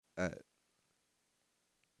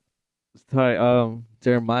Sorry,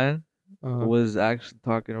 Jeremiah Uh, was actually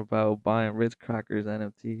talking about buying Ritz crackers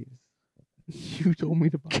NFTs. you told me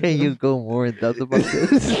to buy Can you them. go more in depth about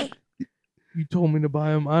this? You told me to buy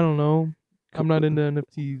them. I don't know. I'm not into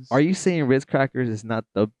NFTs. Are you saying Ritz crackers is not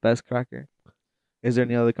the best cracker? Is there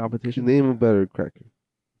any other competition? Name a better cracker.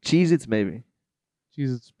 Cheez-Its maybe.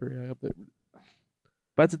 Jesus, it's pretty high up there. But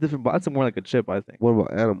that's a different. That's more like a chip, I think. What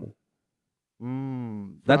about animal?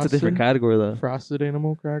 That's a different Frosted? category though. Frosted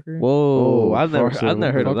animal cracker. Whoa, Oh, I've never frosted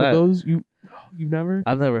heard of Fuck with that. those. You've never.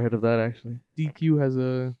 I've never heard of that actually. DQ has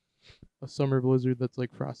a summer blizzard that's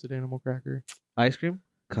like frosted animal cracker. Ice cream?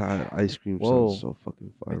 God, ice cream Whoa. sounds so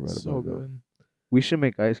fucking fire right It's so about now. good. We should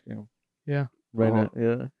make ice cream. Yeah. Right Oh. now.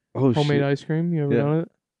 Yeah. Oh Homemade shit! ice cream. You ever Yeah. done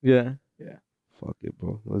it? Yeah. Fuck it,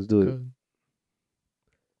 bro. Let's do it. Good.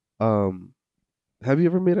 Have you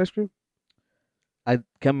ever made ice cream?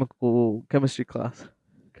 Chemistry class.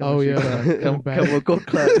 Oh, yeah. Bad. Chemical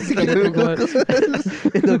class. Chemical class.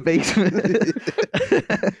 In the basement.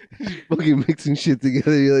 Fucking mixing shit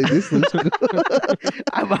together. You're like, this looks good.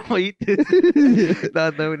 I'm gonna eat this.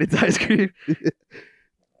 Not knowing it's ice cream.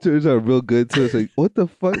 Turns out real good too. It's like, what the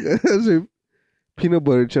fuck? There's like peanut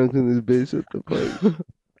butter chunks in this bitch. What the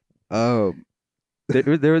fuck?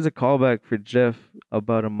 There was a callback for Jeff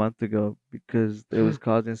about a month ago because it was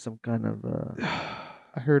causing some kind of.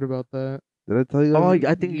 I heard about that. Did I tell you Oh, guys?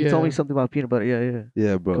 I think you told me Yeah. something about peanut butter. Yeah.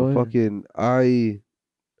 Yeah, Go bro. ahead. Fucking I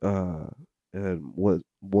and what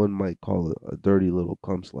one might call a dirty little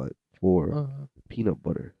cum slut for peanut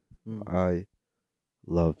butter. Mm. I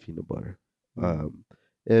love peanut butter. Mm.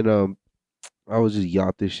 And I was just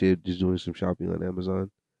yacht this shit, just doing some shopping on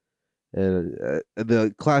Amazon. And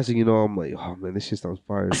the classic, I'm like, oh man, this shit sounds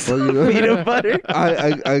fire. as fuck, Peanut butter.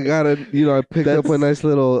 I got a, I picked up a nice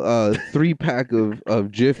little 3-pack of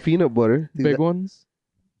Jif peanut butter. Big ones.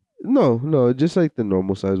 No, just like the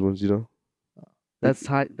normal size ones, That's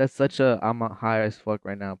high. That's such a I'm a high as fuck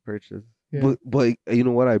right now purchase. Yeah. But you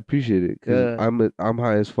know what? I appreciate it because Yeah. I'm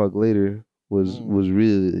high as fuck later. Was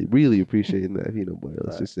really really appreciating that peanut butter.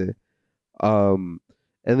 Let's just say,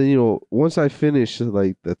 and then once I finish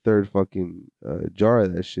like the third fucking jar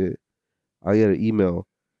of that shit, I get an email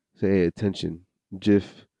say, "Hey, attention, Jif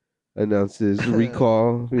announces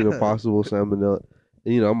recall. Possible salmonella."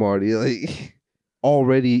 And I'm already like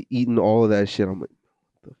already eating all of that shit. I'm like,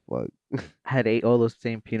 what the fuck? Had ate all those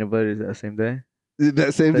same peanut butters that same day.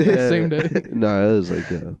 That same day. Yeah. Same day. No, it was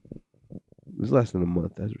like it was less than a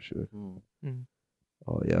month. That's for sure. Mm.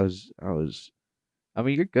 Oh yeah, I was. I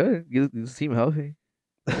mean, you're good. You seem healthy.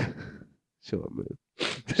 Show up, man.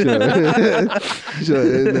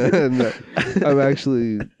 No. I'm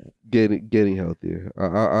actually getting healthier.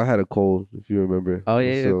 I had a cold, if you remember. Oh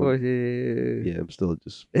yeah, So, of course. Yeah. Yeah, I'm still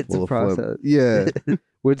just It's full a of phlegm. process. Yeah,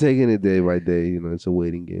 we're taking it day by day. It's a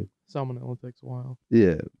waiting game. Salmonella takes a while.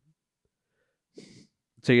 Yeah.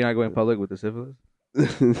 So you're not going public with the syphilis?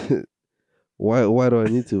 Why do I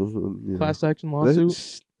need to? Class action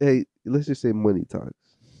lawsuit. Let's just say money talks.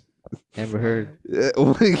 Never heard.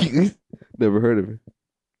 Never heard of it.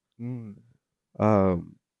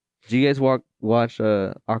 Do you guys watch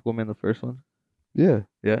Aquaman the first one? Yeah.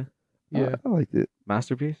 Yeah. Yeah. I liked it.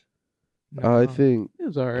 Masterpiece. I think it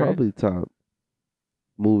was alright. probably top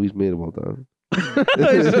movies made of all time.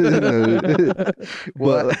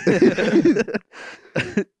 What?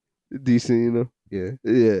 Decent, Yeah.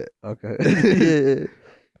 Yeah. Okay.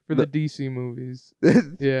 For the DC movies.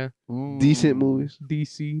 Yeah. Decent movies.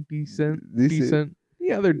 DC, decent.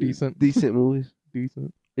 Yeah, they're decent. Decent movies.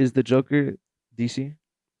 Decent. Is the Joker DC?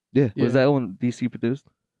 Yeah. Was that one DC produced?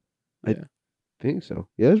 Think so.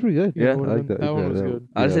 Yeah, it was pretty good. Yeah, I like that. that one was good.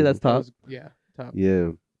 I'd say that's That top. was- yeah, top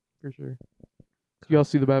Yeah. for sure. Y'all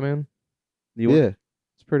see the Batman? Yeah.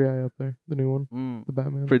 It's pretty high up there. The new one, the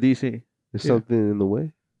Batman. For DC. There's Yeah. something in the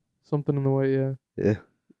way. Something in the way, yeah. Yeah.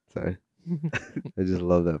 Sorry. I just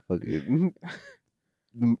love that fucking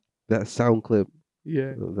that sound clip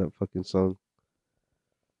Yeah. of that fucking song.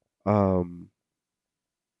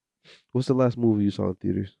 What's the last movie you saw in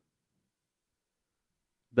theaters?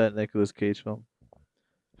 That Nicolas Cage film.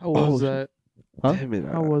 How was Oh, that? Huh? Damn it!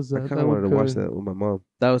 How was I that? kind That of wanted to looked watch good. that with my mom.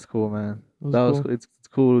 That was cool, man. That That was was cool. it's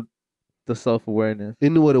cool. The self-awareness.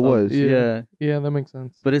 It knew what it was. yeah. Yeah. Yeah, that makes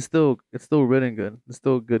sense. But it's still written good. It's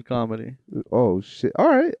still good comedy. Oh shit! All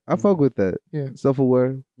right, I fuck with that. Yeah.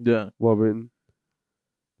 Self-aware, Yeah. well written.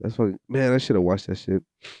 That's fucking man. I should have watched that shit.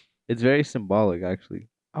 It's very symbolic, actually.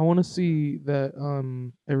 I want to see that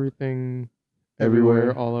everything Everywhere.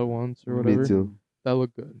 everywhere all at once or whatever. Me too. That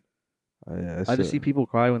looked good. Oh, yeah, I just see people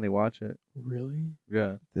cry when they watch it. Really?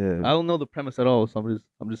 Yeah. Yeah. I don't know the premise at all, so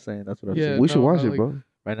I'm just saying that's what I've Yeah. seen. We should no, watch I it, like- bro.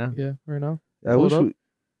 right now. Yeah, right now. I Pull wish it up.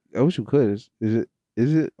 I wish we could. Is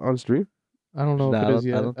it on stream? I don't know Nah, if I it is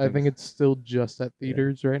don't- I yet. don't I think think it's still just at Yeah.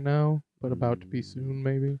 theaters right now, but about to be soon,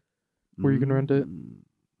 maybe. Where you can rent it.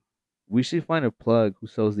 We should find a plug who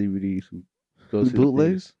sells DVDs who goes to the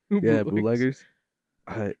Bootlegs? theaters. Yeah, Bootlegs. bootleggers.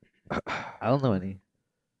 I I don't know any.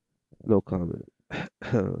 no comment.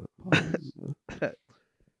 Pause.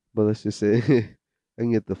 But let's just say I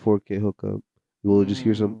can get the 4K hookup. We'll just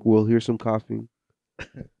hear some. We'll hear some coughing.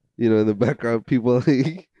 In the background, people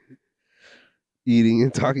like eating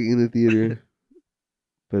and talking in the theater.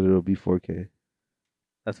 But it'll be 4K.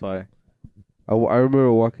 That's fire. I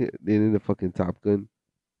remember walking in the fucking Top Gun,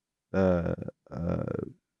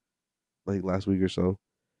 like last week or so,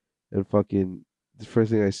 and fucking the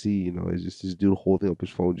first thing I see, is just this dude holding up his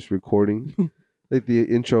phone, just recording, like the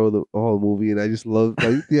intro of the whole movie, and I just love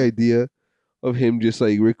like the idea of him just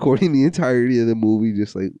like recording the entirety of the movie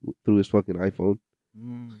just like through his fucking iPhone.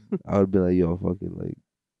 I would be like, yo, fucking like,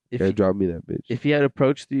 If yeah, he, drop me that bitch. if he had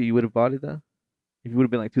approached you, you would have bought it though. If you would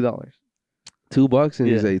have been like $2. $2, and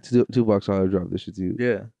he's Yeah. like, $2, I'll drop this shit to you.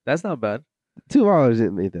 Yeah, that's not bad. $2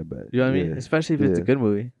 ain't that bad. You know what I mean? Yeah. Especially if it's a Yeah. good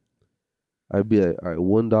movie. I'd be like, all right,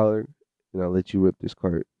 $1, and I'll let you rip this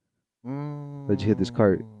cart. Let you hit this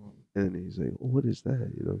cart. And then he's like, what is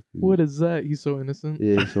that? What is that? He's so innocent.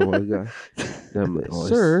 Yeah, so my God. And I'm like, oh, it's-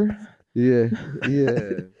 Sir. Yeah,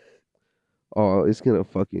 yeah. Oh, it's gonna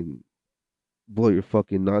fucking blow your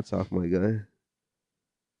fucking nuts off, my guy.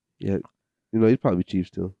 Yeah, he's probably cheap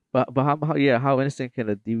still. But how innocent can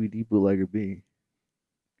a DVD bootlegger be?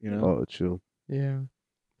 Oh, true. Yeah.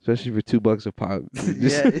 Especially for $2 a pop.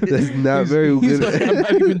 Yeah. That's not He's- very he's good. like, I'm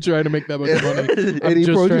not even trying to make that much money. And I'm he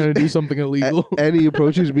just trying to approaches- do something illegal. And he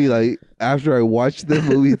approaches me like after I watched the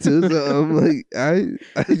movie too. So I'm like, hey,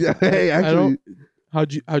 I actually, don't.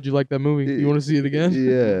 How'd you like that movie? You want to see it again?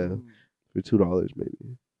 Yeah, for $2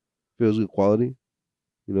 maybe. Feels good quality.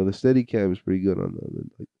 The steady cam is pretty good on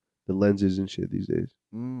the lenses and shit these days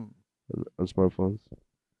on smartphones.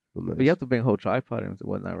 So nice. But you have to bring a whole tripod and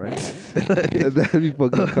whatnot, right? That'd be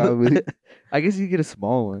fucking comedy. I guess you could get a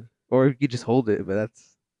small one, or you could just hold it. But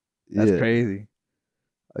that's Yeah. crazy.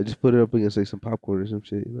 I just put it up against like some popcorn or some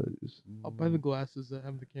shit. Just, I'll buy the glasses that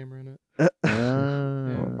have the camera in it.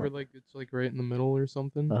 Yeah, or like it's like right in the middle or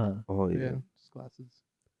something. oh yeah. yeah. Just glasses.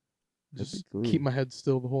 That'd Just be cool. keep my head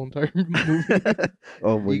still the whole entire movie.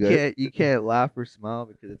 Oh my god. You can't laugh or smile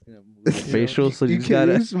because it's gonna move your facial. So you, you just can't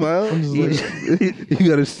gotta even smile. I'm just you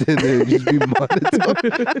gotta stand there and just be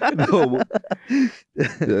monotone. No.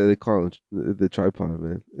 Yeah, they call it the tripod,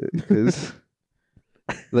 man. 'Cause,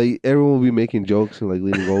 like everyone will be making jokes and like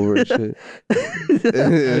leaning over and shit.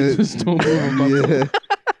 I just don't move my Yeah.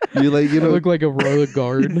 You're like, I look like a royal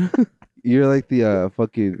guard. you're like the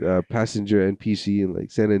fucking passenger NPC in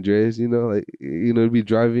like San Andreas, like it'd be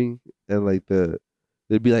driving and like there'd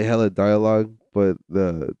be like hella dialogue, but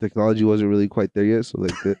the technology wasn't really quite there yet. So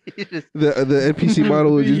like the NPC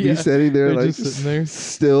model would just Yeah, be standing there they're like just sitting there.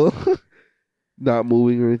 still, not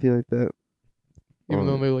moving or anything like that. Even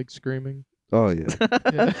Oh. though they're like screaming. Oh yeah,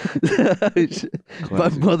 My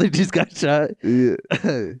Classic. mother just got shot. yeah,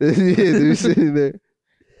 yeah. They're sitting there.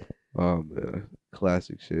 Oh man,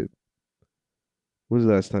 classic shit. When's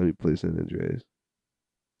the last time you played San Andreas?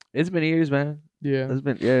 It's been years, man. Yeah. It's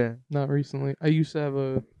been Not recently. I used to have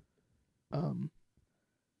a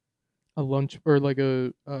lunch or like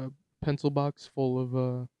a pencil box full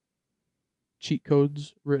of cheat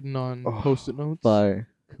codes written on Oh, post-it notes. fire.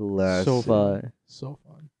 Classic. So Fire. fun. So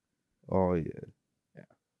fun. Oh yeah.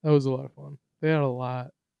 That was a lot of fun. They had a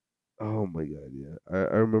lot. Oh my god, yeah.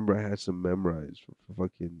 I remember I had some memorized for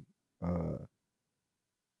fucking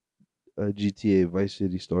GTA Vice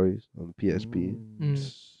City stories on PSP.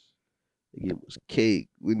 Mm. The game was cake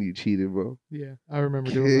when you cheated, bro. Yeah, I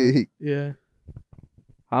remember doing that. Cake. Yeah.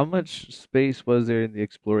 How much space was there in the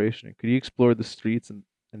exploration? Could you explore the streets and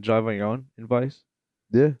drive on your own in Vice?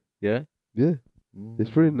 Yeah, Yeah. yeah. It's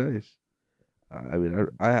pretty nice. I mean,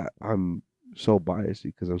 I'm so biased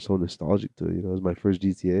because I'm so nostalgic to it. It was my first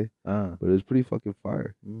GTA, Ah. but it was pretty fucking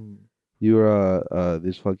fire. You were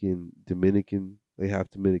this fucking Dominican, like half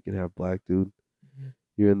Dominican, half black dude. Mhm.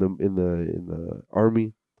 You're in the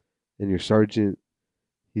army, and your sergeant,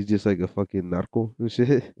 he's just like a fucking narco and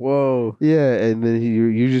shit. Whoa. Yeah, and then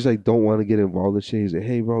you just like don't want to get involved in shit. He's like,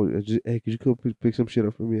 hey bro, hey, could you come pick some shit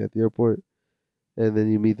up for me at the airport? And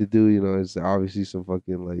then you meet the dude, it's obviously some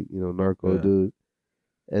fucking like narco Yeah. dude,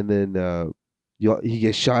 and then he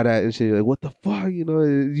gets shot at and shit. You're like, what the fuck, you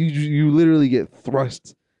literally get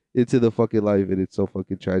thrust into the fucking life, and it's so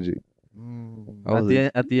fucking tragic. I was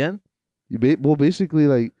like- At the end? Well, basically,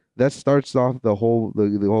 like that starts off the whole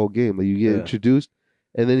game. Like you get Yeah. introduced,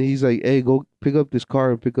 And then he's like, "Hey, go pick up this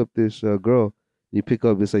car and pick up this girl." And you pick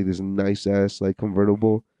up this like this nice ass like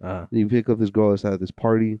convertible. And you pick up this girl that's at this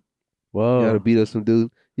party. You gotta Whoa. beat up some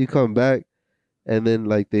dude. You come back, and then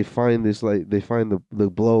like they find this like they find the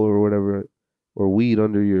blow or whatever, or weed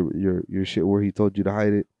under your shit where he told you to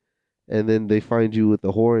hide it, and then they find you with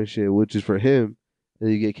the whore and shit, which is for him,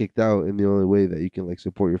 and you get kicked out. And the only way that you can like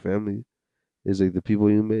support your family is like the people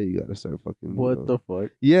you met. You gotta start fucking. What the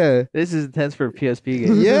fuck? Yeah. This is intense for a PSP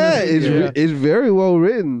game. Yeah, it's Yeah. it's very well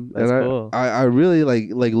written. That's and cool. I really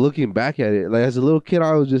like looking back at it. Like as a little kid,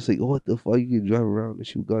 I was just like, oh, what the fuck? You can drive around and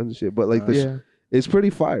shoot guns and shit. But like Yeah. it's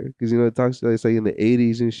pretty fire because it talks it's like in the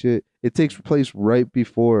 80s and shit. It takes place right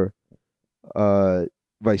before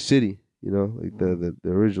Vice City. Like the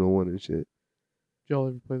original one and shit. Did y'all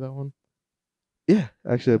ever play that one? Yeah,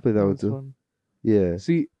 actually I played that one was too. fun. Yeah.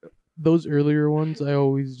 See, those earlier ones, I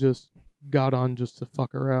always just got on just to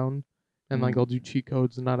fuck around, and like I'll do cheat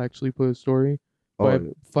codes and not actually play the story. But I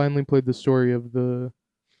Oh, finally played the story of the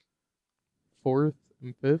 4th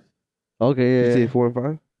and 5th. Okay, yeah. GTA 4 and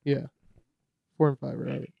 5. Yeah, 4 and 5 are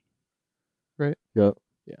out. Yep.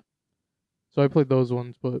 So I played those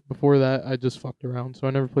ones, but before that, I just fucked around. So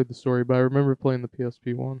I never played the story, but I remember playing the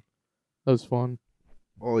PSP one. That was fun.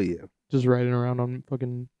 Oh yeah. Just riding around on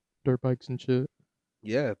fucking dirt bikes and shit.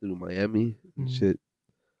 Yeah, through Miami and Mhm. shit.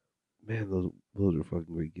 Man, those are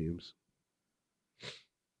fucking great games.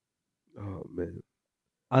 Oh man.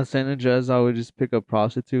 On San Andreas, I would just pick up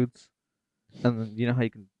prostitutes, and then you know how you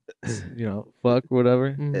can, fuck or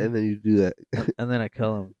whatever, Mhm. And then you do that. and then I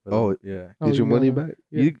kill them. Oh, yeah. Oh, Get your you money gotta- back.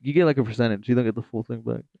 Yeah. You get like a percentage. You don't get the full thing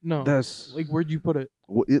back. No. That's Like, where'd you put it?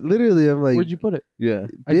 literally. I'm like, Where'd you put it? Yeah.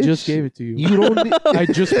 I just bitch, gave it to you. You don't. Need- I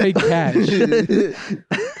just paid cash.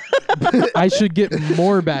 I should get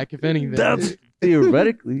more back, if anything. That's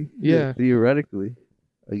theoretically. Yeah. Theoretically.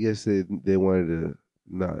 I guess they wanted to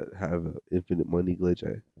not have an infinite money glitch.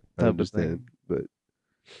 I of understand, but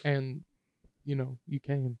And, you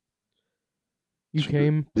came. You True.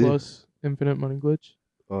 came Yeah. plus infinite money glitch.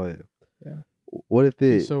 oh yeah. Yeah. What if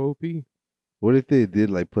they? He's so OP. What if they did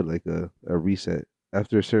like put like a reset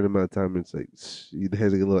after a certain amount of time? It's like it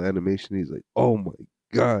has like a little animation. He's like, oh my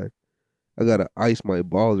god, I gotta ice my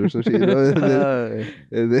balls or some shit.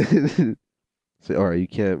 And then say, all right, you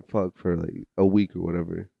can't fuck for like a week or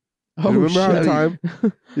whatever. Remember our shit. time?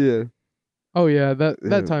 Yeah, Oh, yeah. That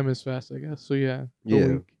Yeah. time is fast, I guess. So, yeah. a Yeah.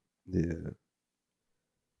 week. yeah.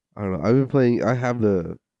 I don't know. I've been playing. I have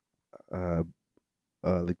the,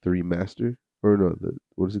 like the remaster or no, the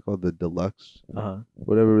what is it called? The deluxe,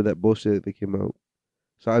 whatever that bullshit that came out.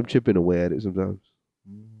 So I'm chipping away at it sometimes.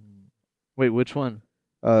 Wait, which one?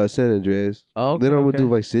 San Andreas. Oh, Then I'm gonna okay. do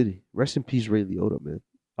Vice City. Rest in peace, Ray Liotta, man.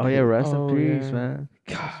 Oh yeah, rest Oh, in peace, yeah. man.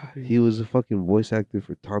 God, he was a fucking voice actor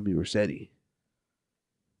for Tommy Rossetti.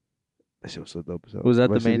 That shit was so dope. Was that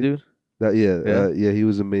the Vice main City? dude? That Yeah. yeah, he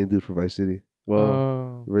was the main dude for Vice City.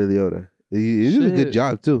 Whoa. Ray Liotta. He did a good Shit.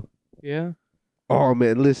 job too. Yeah. Oh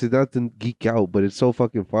man, listen, not to geek out, but it's so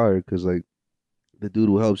fucking fire because like the dude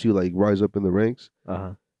who helps you like rise up in the ranks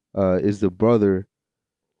is the brother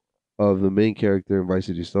of the main character in Vice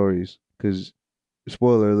City Stories. Because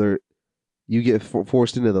spoiler alert, you get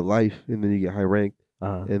forced into the life and then you get high ranked,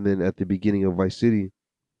 and then at the beginning of Vice City,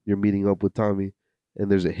 you're meeting up with Tommy,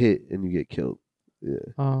 and there's a hit and you get killed. Yeah,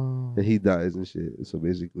 Oh, and he dies and shit. So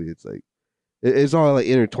basically, it's like it's all like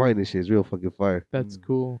intertwined and shit. It's real fucking fire. that's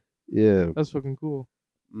cool. Yeah. That's fucking cool.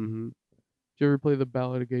 Mm-hmm. Did you ever play the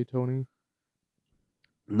Ballad of Gay Tony?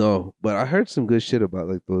 No, but I heard some good shit about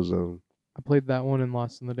like those. I played that one and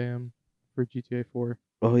Lost in the Dam for GTA 4.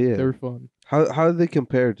 Oh yeah. They were fun. How do they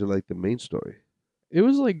compare to like the main story? It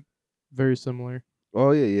was like very similar.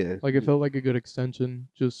 Oh yeah, yeah. Like it felt like a good extension,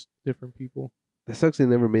 just different people. That sucks. They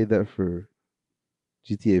never made that for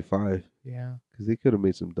GTA 5 Yeah. because they could have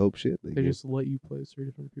made some dope shit. They just let you play as 3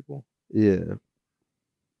 different people. yeah.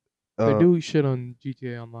 They do shit on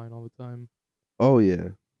GTA Online all the time. Oh yeah.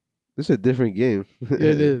 This is a different game. It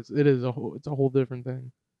is. It is it's a whole different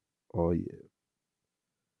thing. Oh yeah.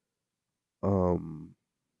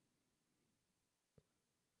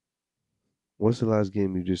 What's the last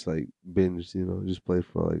game you just like binged? Just played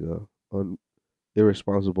for like an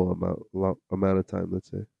irresponsible amount of time.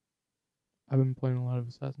 Let's say I've been playing a lot of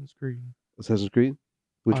Assassin's Creed. Assassin's Creed.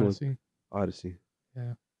 Which Odyssey. one? Odyssey.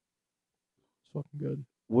 It's fucking good.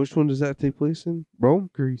 Which one does that take place in? Rome?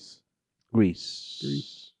 Greece.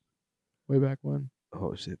 Greece. Way back when.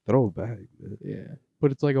 Oh shit! Throwback, man. Yeah.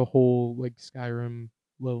 But it's like a whole like Skyrim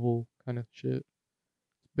level kind of shit.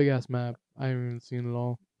 Big ass map. I haven't even seen it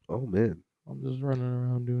all. Oh man. I'm just running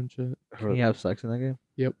around doing shit. Can you have sex in that game?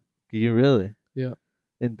 Yep. Can you really? Yeah.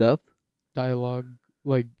 In depth? Dialogue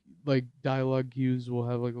like dialogue cues will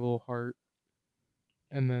have like a little heart,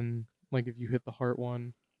 and then like if you hit the heart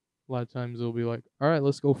one, a lot of times it'll be like, all right,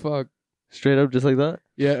 let's go fuck. Straight up, just like that.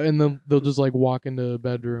 Yeah, and then they'll just like walk into a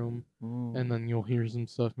bedroom, Mm. and then you'll hear some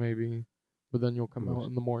stuff maybe, but then you'll come out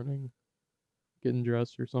in the morning, getting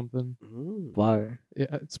dressed or something. Fire. Yeah,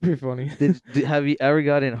 it's pretty funny. Have you ever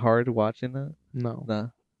gotten hard watching that? No, Nah.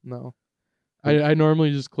 no. I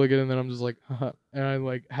normally just click it and then I'm just like, haha, and I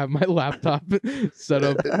like have my laptop set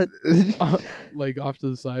up like off to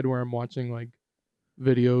the side where I'm watching like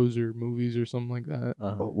videos or movies or something like that.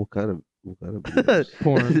 Oh, what kind of videos?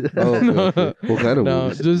 Porn. Oh, okay. What kind of No,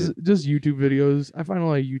 movies? just YouTube videos. I find a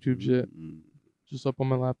lot of YouTube shit Mm. just up on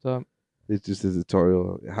my laptop. It's just a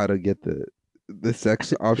tutorial on how to get the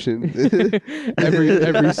sex option.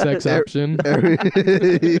 every sex option.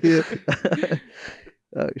 Yeah.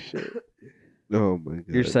 Oh shit. Oh my god.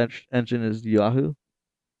 Your search engine is Yahoo.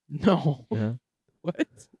 No. Yeah. What?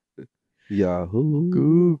 Yahoo.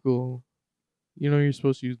 Google. You know you're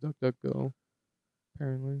supposed to use DuckDuckGo.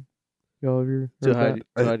 Apparently. Y'all ever To heard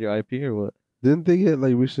that? hide your IP or what? Didn't they get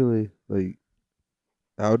like recently like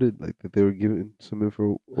outed like that they were giving some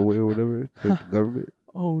info away or whatever to the government?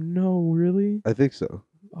 Oh no, really? I think so.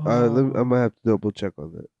 Oh, I might have to double check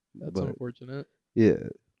on that. that's but unfortunate. yeah,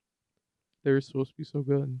 They were supposed to be so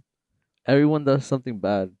good. Everyone does something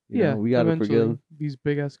bad. You Yeah, know, we gotta eventually, forgive. these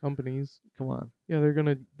big ass companies. Come on. Yeah, they're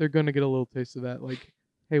gonna get a little taste of that. Like,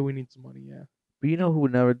 hey, we need some money. Yeah, But you know who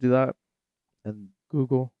would never do that? And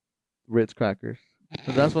Google. Ritz crackers.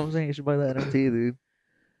 So that's what I'm saying. You should buy the NFT, dude.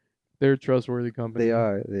 They're a trustworthy company. they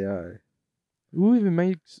are. They are. Who even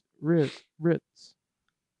makes Ritz?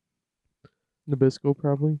 Nabisco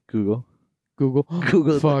probably. Google. Google.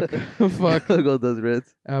 Google. Fuck. Fuck. Google does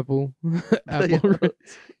Ritz. Apple. Apple.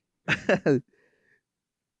 Ritz.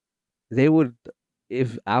 They would,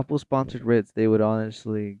 if Apple sponsored Ritz, they would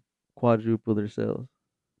honestly quadruple their sales,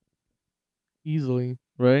 Easily.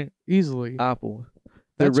 right? Easily. Apple.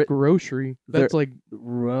 They're That's grocery. they're- That's like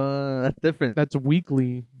That's different. that's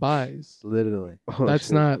weekly buys. Literally. Oh, That's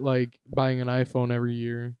shit. not like buying an iPhone every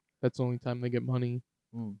year. That's the only time they get money.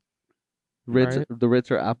 Ritz. Right. The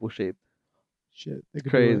Ritz are apple shaped. Shit. They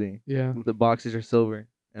could do it. Crazy. Yeah. The boxes are silver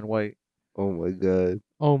and white. Oh my god.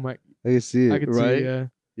 Oh my. I can see it. I could right? see. Yeah.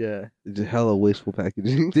 Yeah. It's just hella wasteful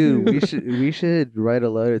packaging. Dude, we should write a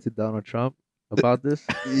letter to Donald Trump about this.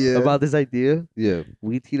 yeah. About this idea. yeah.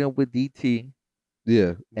 We team up with DT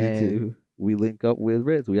Yeah. Me and too. we link up with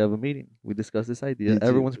Ritz. We have a meeting. We discuss this idea. Me too.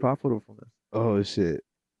 Everyone's profitable from this. Oh shit.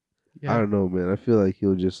 Yeah. I don't know, man. I feel like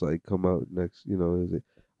he'll just like come out next.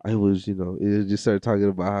 I was, it just started talking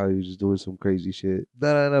about how he was just doing some crazy shit.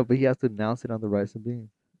 No. But he has to announce it on the rice and beans.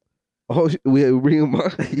 Oh, we bring him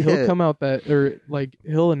on. He'll come out or like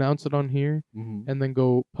he'll announce it on here Mm-hmm. and then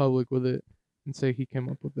go public with it and say he came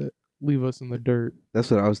up with it. Leave us in the dirt. That's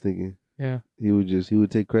what I was thinking. Yeah. He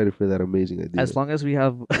would take credit for that amazing idea. As long as we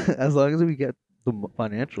have, as long as we get the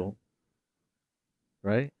financial,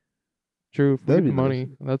 right? True. For That'd the be money.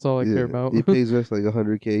 nice. That's all I care about. He pays us like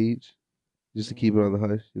 $100K each, just to keep it on the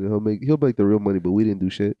hush. He'll make the real money, but we didn't do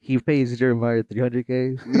shit. He pays Jeremiah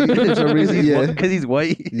 $300K For some reason, yeah. because he's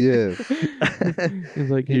white. Yeah. He's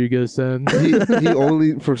like, here you go, son. he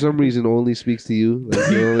only, for some reason, only speaks to you. Like,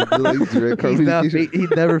 he only do, like, direct He's not communication.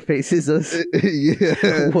 he never faces us.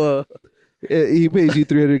 Yeah. Whoa. Yeah, he pays you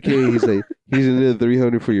 $300K. He's like, here's another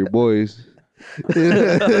 $300 for your boys.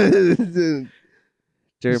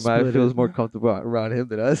 Jeremiah Split feels it. more comfortable around him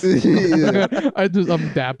than us. Yeah. I'm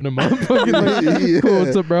dapping him up. Fucking like, Yeah. cool,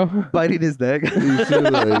 what's up, bro? Biting his neck. You feel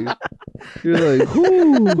like, you're like,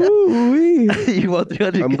 whoo. You want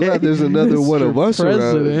 300K? I'm glad there's another one of us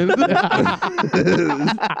President.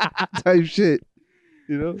 around. Type shit.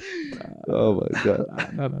 Oh my god.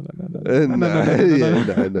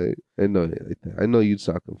 I know you'd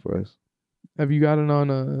sock him for us. Have you gotten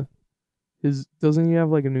on doesn't he have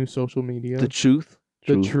like a new social media? The truth.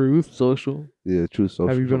 The Truth. Social. Yeah, true social.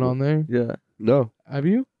 Have you been on there? Yeah. No. Have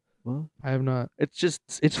you? Well, I have not.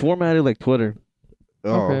 it's formatted like Twitter.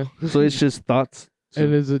 Oh. Okay. So it's just thoughts.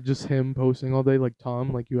 And is it just him posting all day like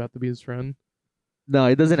Tom? Like you have to be his friend? No,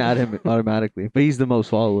 it doesn't add him automatically, but he's the most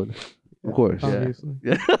followed. Of course. Yeah. Obviously.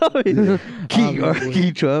 Yeah. Obviously.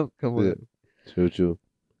 Key Trump. Come on. Yeah. True.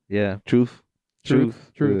 Yeah. Truth.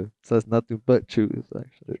 Truth. Truth. So it's nothing but truth,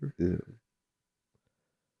 actually. Yeah.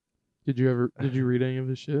 Did you read any of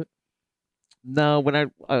his shit? No,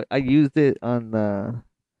 when I used it on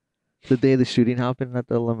the day the shooting happened at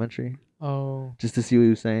the elementary, Oh. just to see what he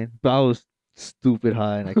was saying. But I was stupid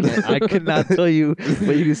high, and I could not tell you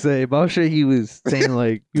what he was saying. But I'm sure he was saying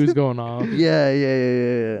like, He was going off. yeah.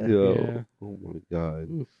 Yo. Yeah. Oh my god.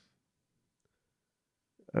 Oof.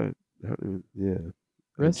 I don't even, yeah.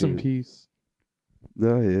 Rest in Jimmy. peace.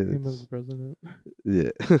 No, Him as yeah. the president.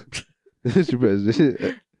 Yeah. Mr.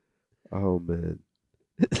 President. Oh, man.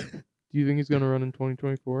 Do you think he's gonna run in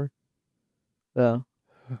 2024? Yeah.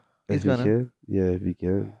 If He's he gonna. can. Yeah, if he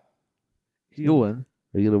can. He'll win.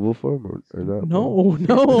 Are you going to vote for him or not? No,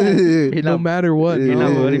 no. You're No not- matter what. You're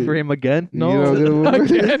not no. voting for him again? No. You're not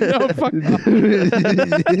gonna vote for him? Again,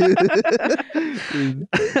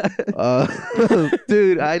 no, fuck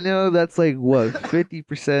Dude, I know that's like what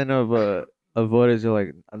 50% of voters are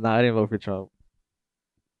like, nah, I didn't vote for Trump,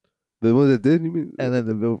 The one that did, you mean? and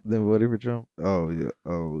then they voted for Trump. Oh, yeah.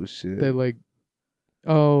 Oh, shit. They like,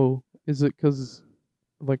 oh, is it because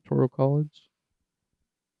electoral college?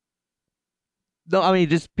 No, I mean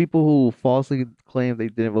just people who falsely claim they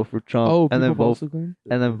didn't vote for Trump, Oh, and then people vote falsely claim?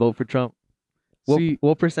 and then vote for Trump. See,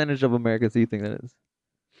 What percentage of Americans do you think that is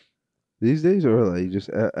These days, or like just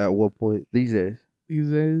at what point? these days these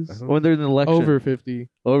days, Uh-huh. when there's an election? over 50.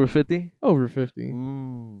 Over 50. Over 50.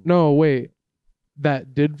 Mm. No, wait.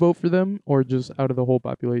 That did vote for them, or just out of the whole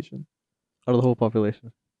population? Out of the whole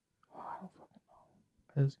population. Oh, I don't fucking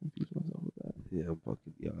know. I just confused myself with that. Yeah, I'm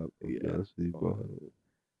fucking, yeah, I'll be Yeah. honest with you, bro.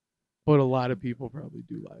 But a lot of people probably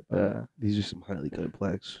do lie about it. Yeah. These are some highly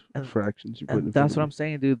complex And- fractions you're putting And in that's front what of I'm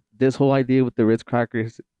saying, dude. This whole idea with the Ritz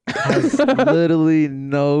crackers has literally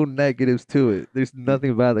no negatives to it. There's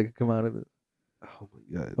nothing bad that can come out of it. me. Oh my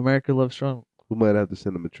god. America loves Trump. We might have to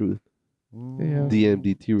send them a truth. Yeah.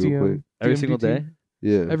 DMDT real quick. Every single DMDT. day.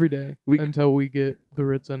 Yeah. Every day. We- until we get the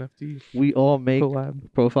Ritz NFT We all make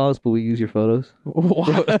collab. profiles, but we use your photos.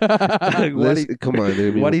 What? Why Let's- do you- come on,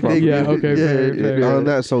 there. why do you think- Yeah, okay, fair, fair. On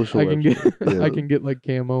that social, I can get Yeah. I can get like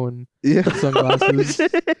camo and yeah, sunglasses. in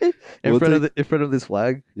We'll front of this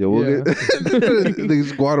flag yeah, we'll Yeah. get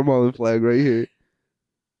this Guatemalan flag right here.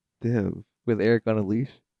 Damn. with Eric on a leash.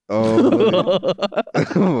 Oh my,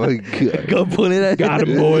 oh my god. Go put it at Got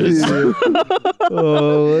 'em, boys. Yeah.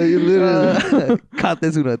 Oh, like, literally. Caught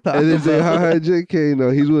this one. And then say, hi, JK. No,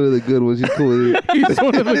 he's one of the good ones. He's cool with it. He's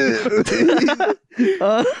one of the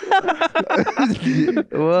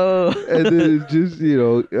Whoa. And then it's just,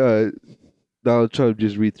 Donald Trump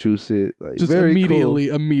just retweets it. Like, just very immediately.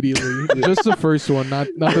 Just the first one, not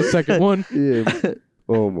the second one. Cool. Yeah.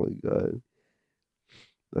 Oh my god.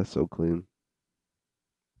 That's so clean.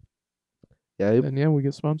 Yeah, And yeah, we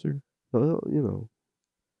get sponsored. well,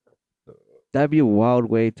 That'd be a wild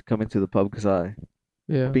way to come into the public's eye,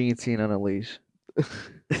 Yeah. being seen on a leash.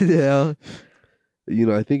 Yeah.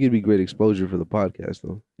 I think it'd be great exposure for the podcast,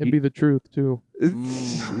 though. It'd be the truth too.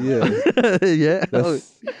 Yeah, Yeah.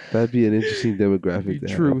 that'd be an interesting demographic. Be to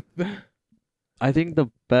have. truth. I think the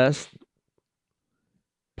best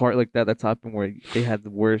part like that's happened where they had the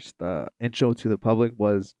worst intro to the public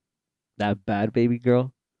was that bad baby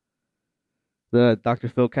girl. The Dr.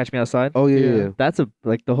 Phil Catch Me Outside. Oh yeah, Yeah. yeah. That's it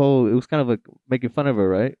was kind of like making fun of her,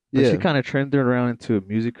 right? But Yeah. she kind of turned it around into a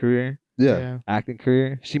music career, Yeah. acting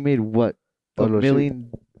career. She made what? Oh, $1 no,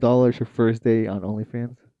 million her first day on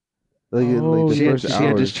OnlyFans. Like in Oh, like She the had, first she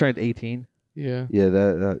had hour. just turned 18 Yeah. Yeah,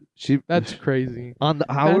 that she That's crazy. on the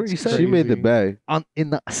hour. That's You said she made the crazy. bag. in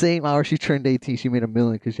the same hour she turned 18. She made $1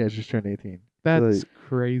 million because she had just turned 18. That's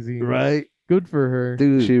crazy. Right, Good for her.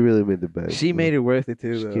 dude. She really made the bag. She made it worth it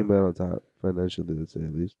too. She though. came out on top financially, let's say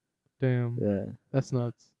at least. Damn. Yeah, That's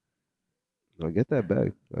nuts. I get that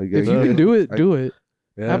bag. I If you can do it, do it.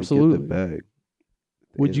 yeah. Absolutely. Get the bag.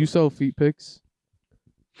 Would you sell feet pics?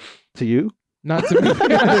 To you? Not to me.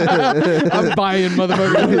 I'm buying,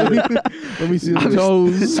 motherfucker. Let me see the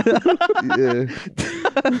toes.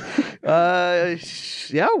 Yeah.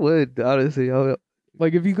 Yeah, I would honestly.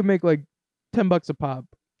 Like if you could make like $10 a pop,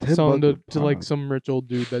 $10 selling a to like pop. some rich old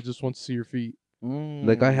dude that just wants to see your feet.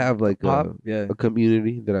 Like I have like pop. a, Yeah. a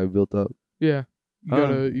community that I built up. Yeah. You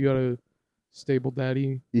Oh. got a stable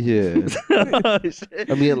daddy. Yeah. Oh, shit.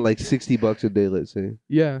 I mean, like $60 a day, let's say.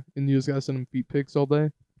 Yeah. And you just gotta send him feet pics all day.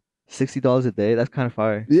 $60 a day. That's kind of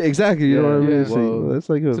fire. Yeah, exactly. You know what I mean? Yeah. It's like, Whoa. that's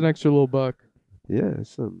like It's an extra little buck.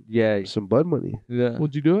 it's Yeah. some bud money. Yeah.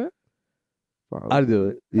 Would you do it? Probably. I'd do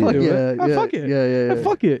it. Yeah. Fuck Do it. yeah. Ah, Yeah. fuck it. Yeah. Yeah. Yeah, Yeah.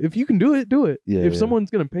 fuck it. If you can do it, do it. Yeah, If yeah. someone's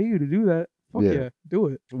gonna pay you to do that, fuck Yeah. yeah, do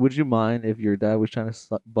it. Would you mind if your dad was trying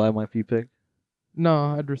to buy my feet pic?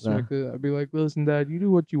 No, I'd respect it. I'd be like, listen, Dad, you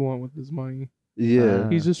do what you want with this money. Yeah.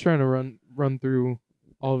 He's just trying to run through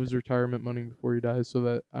all of his retirement money before he dies, so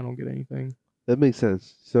that I don't get anything. That makes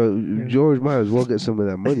sense. So George might as well get some of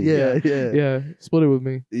that money. Yeah. Yeah, split it with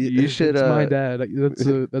me. You should. It's my dad.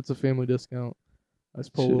 That's a family discount. I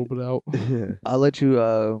just pull a little bit out. Yeah. I'll let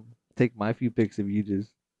you take my feet pics if you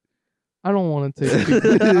just I don't want to take.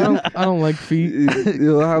 Feet. I don't like feet.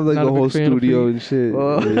 You'll have like Not a a big whole fan of studio feet. and shit.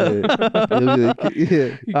 Oh. Yeah. You'll be like,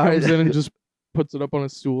 yeah. He comes in and just puts it up on a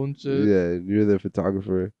stool and shit. Yeah, you're the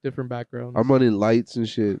photographer. Different backgrounds. I'm running lights and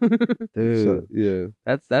shit. Dude, So, yeah.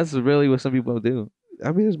 that's really what some people do.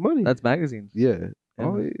 I mean, it's money. That's magazines. yeah.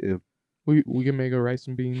 Oh, And- yeah. we can make a rice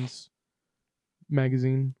and beans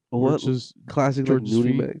magazine. What? Which is Classic George's like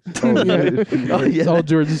feet. Nudie Max. Yeah. Oh, yeah. It's all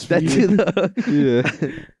George's That feet. too. Yeah.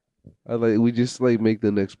 We just like make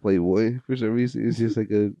the next Playboy for some reason. It's just like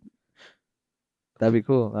That'd be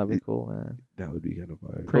cool. That'd be cool, man. that would be kind of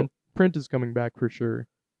fire. Print is coming back for sure.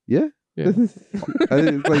 Yeah. Yeah. I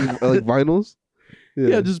think it's like vinyls.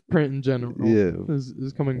 Yeah, just print in general. Yeah.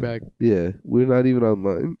 is coming back. Yeah. We're not even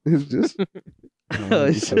online. It's just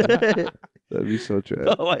Oh, shit. that'd be so trash.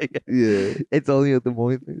 Oh my god. Yeah. It's only a Des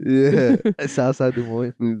Moines thing. Yeah. Southside Des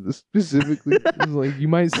Moines. Specifically It's like you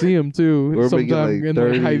might see him too Or make it, sometime like, in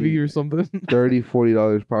 30. like Hy-Vee or something.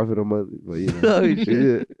 $30-$40 profit a month. But you know. Oh, shit.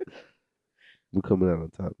 Yeah. We're coming out on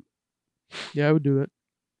top. Yeah, I would do it.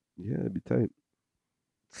 Yeah, it'd be tight.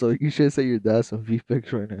 So you should say your dad's some V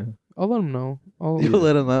pics right now. I'll let him know. You'll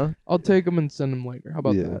let him know. I'll take him and send him later. How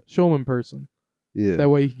about Yeah. that? Show him in person. Yeah. That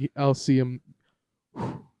way I'll see him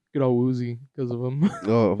get all woozy because of him.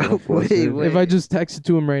 Oh, of course. Wait. If I just text it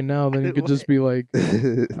to him right now, then he could just be like, I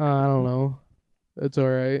don't know. It's all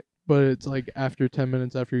right. But it's like after 10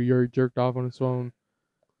 minutes after you're jerked off on his phone.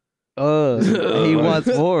 He wants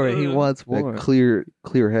more. He wants more. That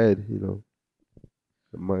clear head, you know.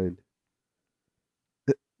 The mind.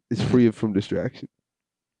 It's free from distraction.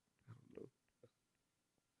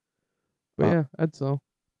 But yeah, I'd so.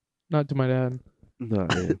 Not to my dad. Nah,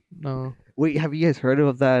 yeah. No. Wait, have you guys heard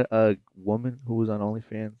of that woman who was on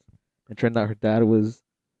OnlyFans? It turned out her dad was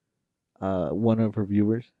one of her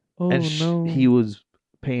viewers, Oh and no. he was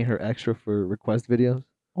paying her extra for request videos.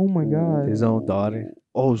 Oh my god. His own daughter.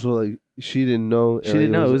 Oh, so like she didn't know. She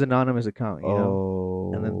didn't know it was an anonymous account, you know.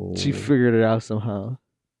 Oh. And then she figured it out somehow.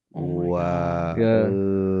 Oh my wow. God.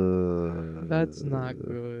 Yeah. That's not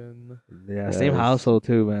good. Yeah, That same is- household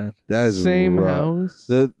too, man. That is Same rough. house.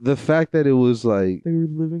 The fact that it was like They were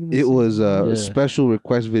living in the it same was Yeah. special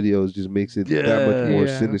request videos just makes it that much more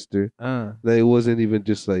Yeah. sinister. Uh, That it wasn't even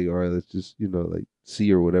just like, all right, let's just like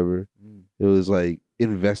see or whatever. It was like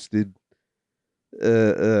invested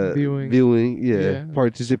Viewing. yeah, Yeah.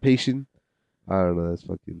 participation. I don't know, that's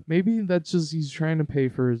fucking Maybe that's just he's trying to pay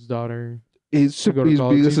for his daughter he's to go to he's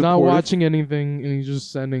college. being a He's not supportive- watching anything, and he's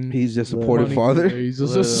just sending. he's a money supportive money father. to her. He's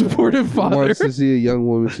just a supportive father. Wants to see a young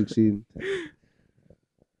woman succeed.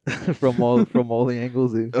 from all the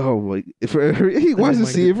angles. Dude. Oh my! He wants Oh to my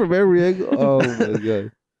see it from every angle. Oh my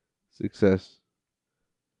god! Success.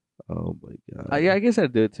 Oh my god! Yeah, I guess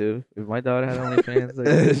I'd do it too. If my daughter had OnlyFans,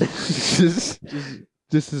 like,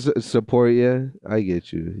 just to support. Yeah, I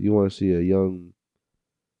get you. You want to see a young,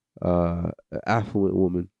 affluent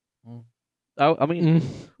woman. I mean,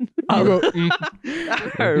 Mm. You go, mm,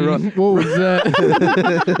 mm. What was that?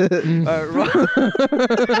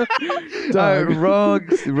 Dog.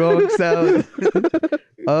 wrong sound.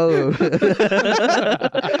 Oh,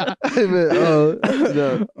 I meant, oh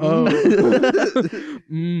no. Oh.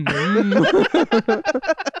 Mm, mm.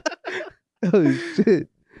 Oh shit!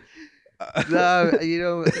 nah, you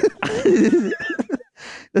know.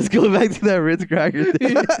 Let's go back to that Ritz cracker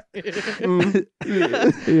thing.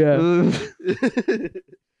 Yeah.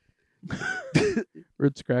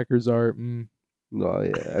 Ritz crackers are. No,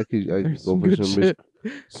 yeah, I could go There's some for good some shit.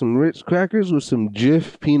 some Ritz crackers with some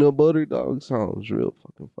Jif peanut butter. Dog sounds real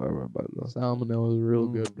fucking fire right about now. Salmonella is real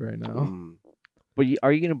good right now. Mm. But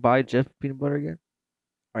are you gonna buy Jeff peanut butter again?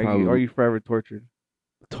 Are Probably. you forever tortured?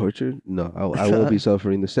 Tortured? No, I won't be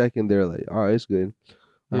suffering. The second they're like, all right, it's good.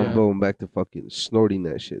 Yeah. I'm going back to fucking snorting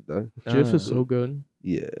that shit, dog. Jif is so good.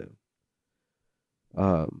 Yeah. It's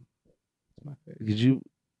my favorite. Did you?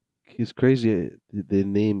 It's crazy. They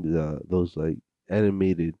named those like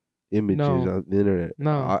animated images No. on the internet.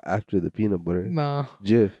 No. After the peanut butter. Nah,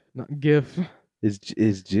 Jif. not GIF. It's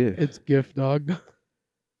Jif. It's GIF, dog.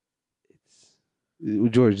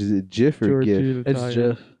 George, is it Jif or George, GIF? you It's Italian.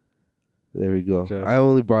 Jeff. There we go. Jif. I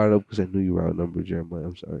only brought it up because I knew you were outnumbered, Jeremiah.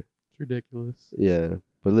 I'm sorry. It's ridiculous. Yeah,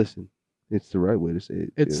 but listen, it's the right way to say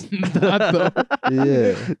it. It's not though.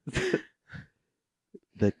 Yeah.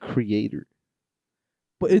 The creator.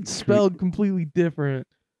 But it's spelled completely different.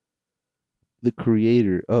 The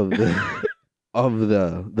creator of the of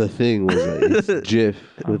the thing was like it's Jif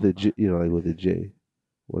with a J, like with a J,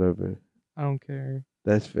 whatever. I don't care.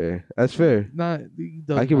 That's fair. That's fair. Not.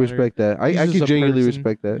 I can respect that. He's I just can a genuinely person.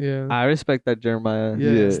 respect that. Yeah. I respect that Jeremiah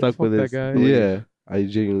Yeah, stuck fuck with that his guy. belief. Yeah, I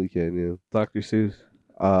genuinely can. Dr. Seuss.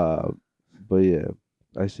 Yeah. But yeah,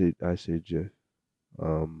 I say Jif.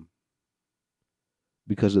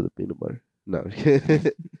 Because of the peanut butter. No,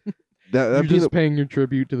 that You're peanut just paying your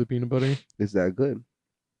tribute to the peanut butter. is that good.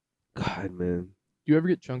 God, man. Do you ever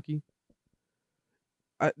get chunky?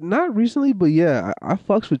 Not recently, but yeah, I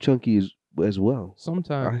fucks with chunky as well. I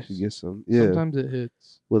Sometimes. should get some. Yeah, Sometimes it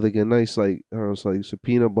hits. with like a nice like I don't know, it's like some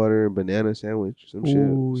peanut butter and banana sandwich, some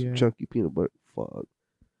Ooh, shit, some yeah. chunky peanut butter. Fuck.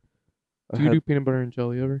 I Do you had do peanut butter and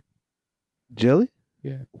jelly ever? jelly?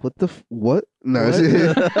 Yeah. What the what? No, What?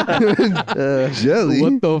 jelly.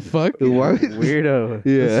 What the fuck? Why? Weirdo. That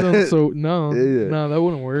Yeah. sounds so no, Yeah. no, that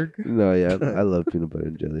wouldn't work. No, yeah, I love peanut butter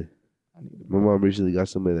and jelly. I need to- My mom recently got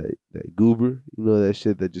some of that goober. You know that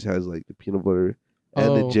shit that just has like the peanut butter and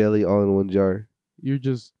the Oh. jelly all in one jar.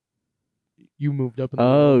 You moved up in the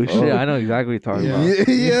Oh world. shit! I know exactly what you're talking Yeah. about.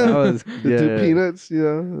 Yeah. That was The two peanuts, you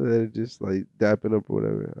know, they're just like dapping up or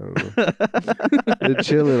whatever. I don't know. They're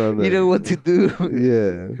chilling on that. You know what to do.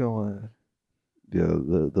 Yeah, Come on. yeah.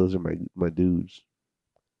 Those are my dudes.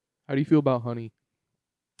 How do you feel about honey?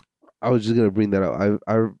 I was just gonna bring that up.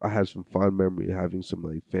 I had some fond memory of having some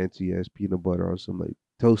like fancy ass peanut butter on some like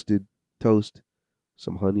toasted toast,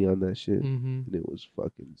 some honey on that shit, Mm-hmm. and it was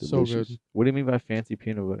fucking So delicious. good. What do you mean by fancy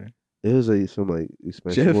peanut butter? It was like some like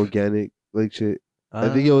expensive Jif? organic like shit. I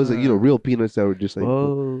think it was like real peanuts that were just like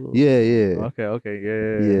Oh. yeah, yeah. Okay.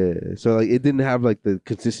 Yeah. Yeah. So like it didn't have like the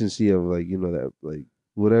consistency of like that like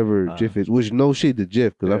whatever Ah. Jif is. Which no shade to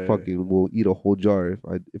Jif because I Yeah. fucking will eat a whole jar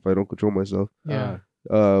if I don't control myself. Yeah.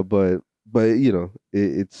 But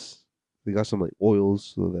it's they got some like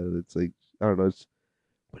oils so that it's like I don't know.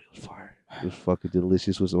 But it was fire. It was fucking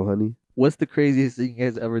delicious with some honey. What's the craziest thing you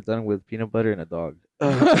guys ever done with peanut butter and a dog?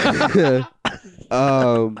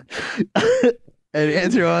 Um. And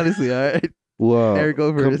answer honestly, all right? Well, Eric,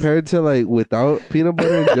 go first. compared to like without peanut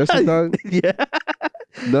butter and just a dog, Yeah.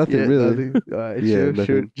 nothing Yeah, really. nothing. All right, Yeah, sure,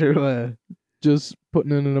 nothing. sure. Just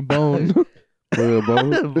putting it in a bone. Put it in a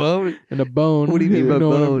bowl? Bone? In a bone. What do you mean by know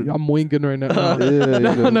what bone? I'm winking right now. Yeah, you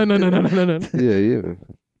no, know. no. Yeah.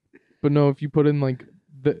 But no, if you put in like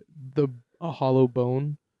a hollow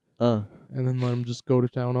bone and then let them just go to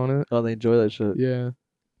town on it. Oh, they enjoy that shit. Yeah.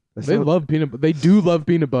 That's They not- love peanut butter. They do love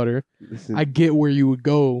peanut butter. listen, I get where you would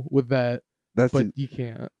go with that, that's but the- you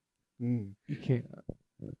can't. Mm. You can't.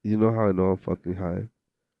 you know how I know I'm fucking high.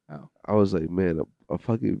 How? I was like, man, a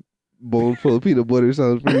fucking bowl full of peanut butter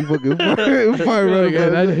sounds pretty fucking fire You're right like, yeah,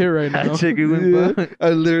 about that now. hit right now. Chicken wing Yeah. bone. I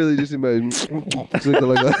literally just imagine something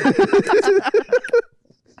like that.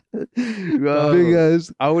 Bro, Big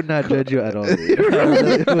ass. I would not judge you at all. Dude. I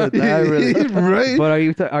really would. I really. Right?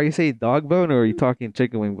 But are you saying dog bone or are you talking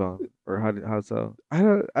chicken wing bone or how so? I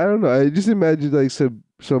don't know. I just imagine like some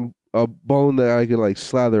a bone that I could like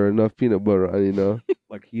slather enough peanut butter on, you know,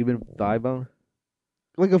 Like human thigh bone?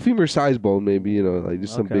 like a femur size bone, maybe, you know, like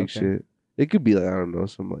just some Okay, big okay. shit. It could be like I don't know,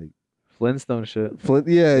 some like Flintstone shit. Flint.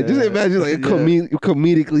 Yeah, just Yeah. imagine like a Yeah.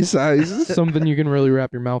 comedically sized. Something you can really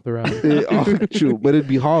wrap your mouth around. Oh, true, but it'd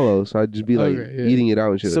be hollow, so I'd just be like Okay, yeah. eating it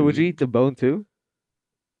out and shit. So would you eat the bone too?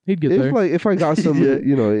 He'd get there. if I got some, Yeah.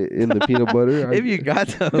 you know, in the peanut butter? If you got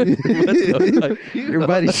some, what the fuck? Your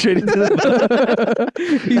body's straight into the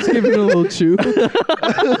bone. He's giving it a little chew.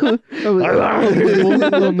 I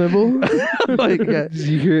little nibble. Oh my god.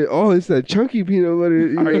 you hear? Oh, it's that chunky peanut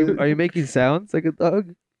butter. Are you making sounds like a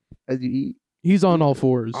dog as you eat? He's on all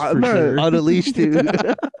fours I'm for not- sure. On a leash too.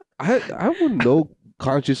 I wouldn't know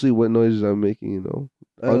consciously what noises I'm making. You know,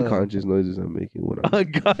 Uh. unconscious noises I'm making when I'm Oh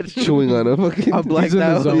god. chewing on a fucking. I'm blacked He's in the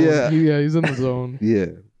out. zone. Yeah. He's in the zone. Yeah,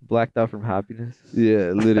 Blacked out from happiness.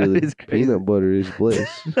 yeah, literally. is crazy. Peanut butter is bliss.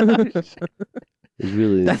 It's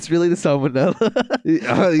really. That's really the salmonella.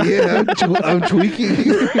 yeah, I'm tweaking.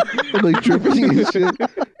 I'm like tripping and shit.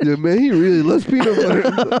 Yeah, man, he really loves peanut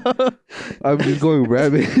butter. I'm just going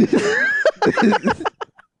rabbit.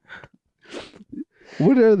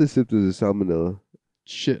 What are the symptoms of salmonella?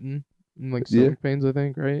 Shitting. And like Yeah. stomach pains, I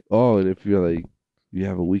think, right? Oh, and if you're like, you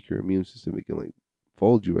have a weaker immune system, it can like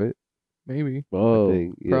fold you, right? Maybe. I Whoa.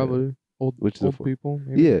 think, yeah. Probably. Old, Which is old the people.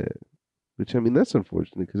 Maybe. Yeah. Which, I mean, that's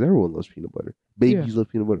unfortunate because everyone loves peanut butter. Babies love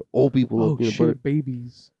peanut butter. Old people love Oh, peanut shit. butter.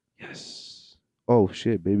 Babies. Yes. Oh,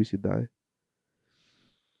 shit. Babies could die.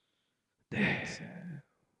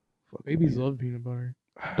 Fuck Babies yeah. love peanut butter.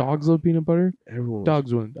 Dogs love peanut butter. Everyone.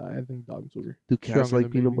 Dogs wouldn't die. I think dogs would. Do cats stronger like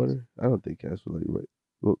than peanut babies. butter? I don't think cats would like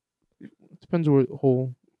right. Depends what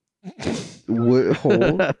hole. What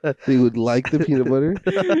hole? They would like the peanut butter?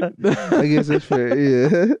 I guess that's fair.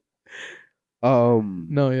 Yeah.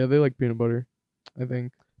 No, yeah, they like peanut butter. I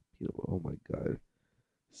think. Oh my god.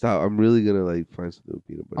 Stop. I'm really gonna like find something with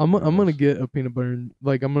peanut butter. I'm in my gonna house. get a peanut butter and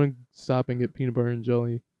I'm gonna stop and get peanut butter and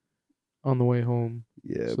jelly. on the way home,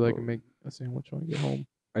 Yeah, so I bro. can make a sandwich when I get home.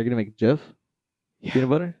 Are you gonna make Jif peanut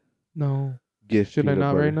butter? No, Gift should I peanut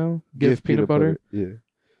not butter. right now? Gift peanut butter. Yeah.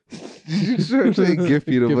 You start saying gift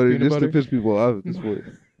peanut Gift butter peanut just butter. to piss people off at this point.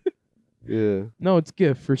 Yeah. No, it's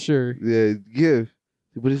gift for sure. Yeah, gift.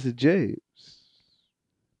 But it's a J.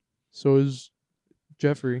 So is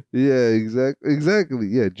Jeffrey. Yeah, exactly.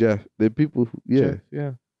 Yeah, Jeff. There are people who, yeah. Jeff,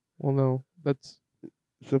 yeah. Well, no, that's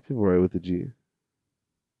Some people write with a G.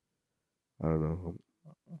 I don't know.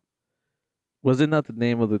 Was it not the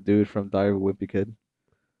name of the dude from Diary of a Wimpy Kid?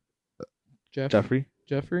 Jeffrey,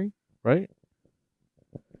 Jeffrey. right?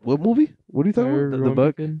 What movie? What are you talking Diary about? of a The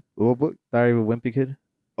book? Wimpy Kid. What book? Diary of a Wimpy Kid.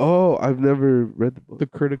 Oh, I've never read the book. The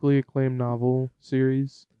critically acclaimed novel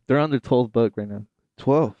series. They're on their 12th book right now.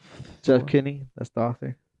 12. Jeff Wow. Kinney, that's the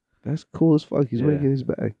author. That's cool as fuck. He's Yeah. making his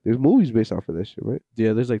bag. There's movies based off of that shit, right?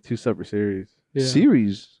 Yeah, there's like 2 separate series. Yeah.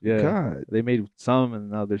 Series. Yeah. God. They made some, and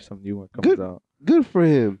now there's some new one comes Good. out. Good for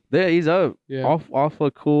him. Yeah, he's up. Yeah. Off a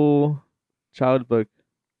cool child book.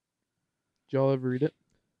 Did y'all ever read it?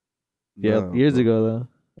 Yeah, Nah, years bro. ago though.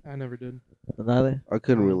 I never did. Neither. I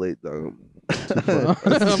couldn't relate, dog.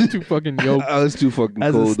 I'm too fucking yoked. I was too fucking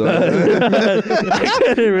As a cold, dog. stud. I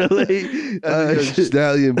couldn't relate. As a young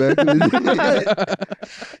stallion back in the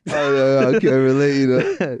day. I can't relate, you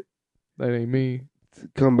know. That ain't me.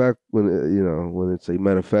 Come back when when it's a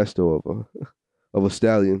manifesto of a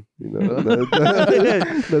stallion, you know. Not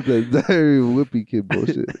that Diary of a Whippy Kid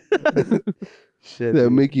bullshit. Shit. That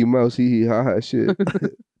dude. Mickey Mouse hee hee ha ha shit.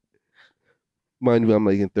 Mind you, I'm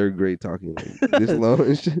like in 3rd grade talking like this long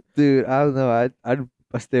and shit. Dude, I don't know.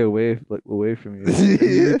 I stay away from you. If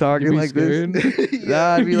you're talking be like scared? this.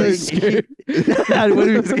 Nah, I'd be like scared. I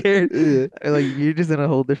wouldn't be scared. Yeah. Like you're just in a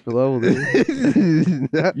whole different level, dude.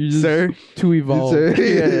 You're just Sir? too evolved. Sir?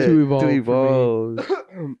 Yeah, Too evolved. To for me.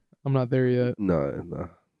 evolve. I'm not there yet. No.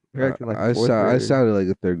 You're acting like I, a fourth I grader. sounded like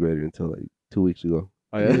a 3rd grader until like 2 weeks ago.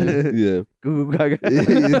 Oh yeah. Yeah. Goo goo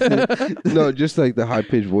gaga. No, just like the high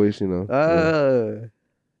pitched voice, you know. Yeah. Ah.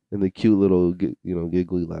 And the cute little,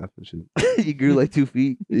 giggly laugh and shit. You grew like 2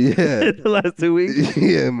 feet. Yeah. In the last 2 weeks.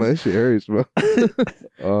 Yeah, my shit hurts, bro.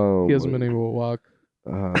 He hasn't been able to walk.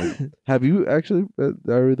 Have you actually read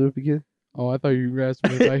Diary of the Wimpy Kid? Oh, I thought you were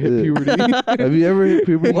asking me if I hit Yeah. puberty. Have you ever hit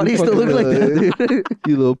puberty? Why do you still look like that, dude?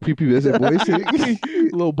 You little prepubescent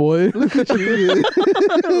boy. Little boy. Look at you.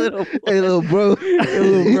 Little Hey, little bro. Hey,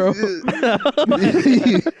 little bro.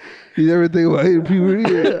 You never think about hitting puberty?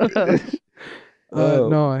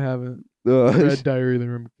 No, I haven't. No. Read Diary of the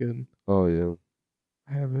Wimpy Kid. Oh, yeah.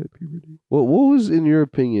 I haven't hit puberty. What was, in your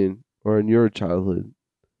opinion, or in your childhood,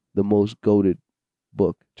 the most goated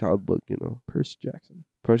child book, Percy Jackson.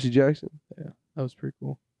 Percy Jackson? That was pretty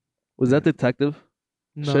cool. Was that detective?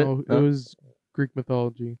 No, Shit, it no? was Greek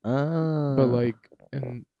mythology, Ah. but like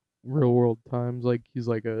in real world times, like he's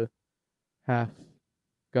like a half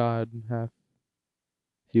god and half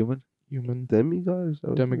human. human. Demigod? Is that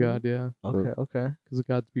what it's Demigod, yeah, called? Okay, okay. because the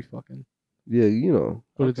gods be fucking. Yeah, you know.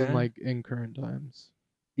 But it's in Okay. like in current times.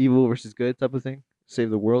 Evil versus good type of thing. Save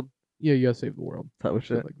the world Yeah, you gotta save the world. type of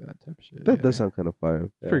Shit shit. like that type of shit. That yeah. does sound kind of fire.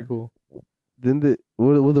 Pretty cool. Then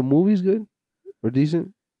were the movies good or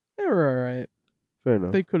decent? They were alright. Fair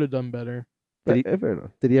enough. They could have done better. Did he- Fair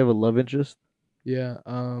enough. Did he have a love interest? Yeah.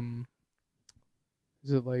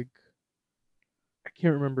 Is it like I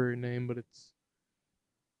can't remember her name, but it's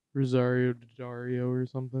Rosario Daddario or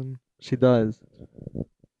something. She does.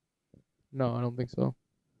 No, I don't think so.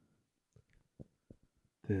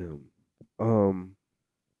 Damn.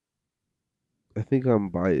 I think I'm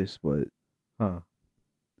biased, but Huh.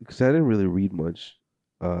 because I didn't really read much.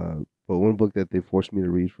 But one book that they forced me to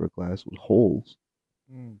read for a class was Holes.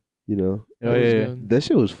 You know, Oh That was yeah. good. that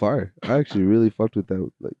shit was fire. I actually really fucked with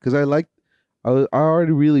that, like, cause I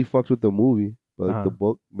already really fucked with the movie, but like, the Uh-huh.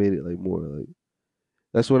 book made it like more like.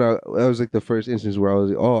 That's when that was like the first instance where I was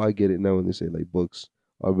like, oh, I get it now when they say like books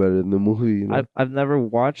are better than the movie. You know, I've never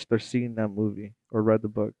watched or seen that movie or read the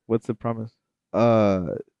book. What's the premise?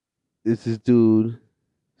 it's this dude,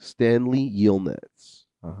 Stanley Yelnats,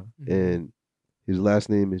 Uh-huh. and his last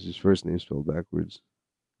name is his first name spelled backwards.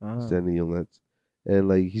 Stanley Yelnats, and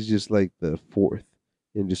like he's just like the fourth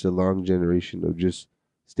in just a long generation of just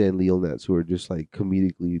Stanley Yelnats who are just like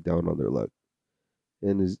comedically down on their luck,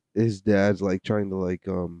 and his dad's like trying to like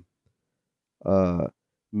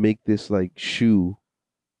make this like shoe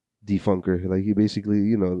defunker, like he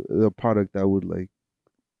basically a product that would like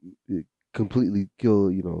completely kill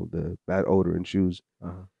the bad odor in shoes.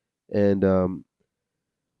 Uh-huh. And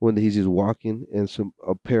one day he's just walking, and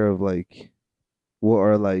a pair of like what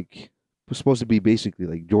are like supposed to be basically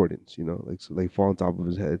like Jordans, like so, like fall on top of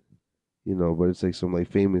his head, but it's like some like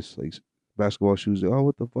famous like basketball shoes. Oh,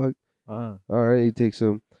 what the fuck? Uh, All right, he takes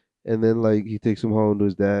them, and then like he takes them home to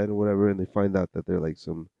his dad or whatever, and they find out that they're like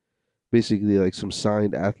basically like some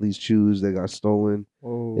signed athlete's shoes that got stolen,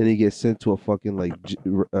 and he gets sent to a fucking like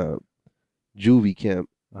juvie camp.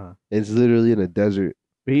 Uh-huh. It's literally in a desert.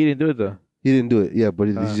 But he didn't do it though. He didn't do it, yeah, but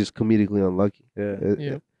he's just comedically unlucky. Yeah.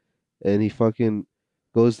 Yeah. And he fucking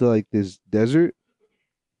goes to like this desert,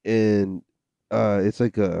 and it's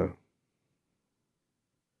like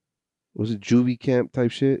was it juvie camp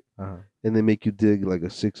type shit, Uh-huh. and they make you dig like a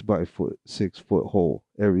 6 foot hole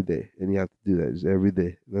every day, and you have to do that just every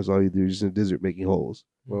day. And that's all you do, you're just in the desert making holes.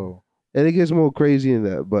 Whoa. And it gets more crazy in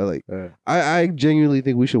that, but like Yeah. I genuinely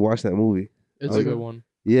think we should watch that movie. It's Okay. a good one.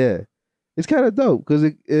 Yeah, it's kind of dope because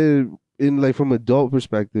it in like from adult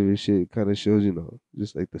perspective and shit, it kind of shows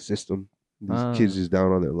just like the system. These kids just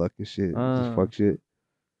down on their luck and shit, just fuck shit.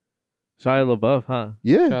 Shia LaBeouf, huh?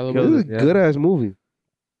 Yeah, Shia it was a LaBeouf, yeah. good ass movie.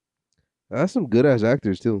 That's some good ass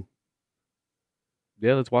actors too.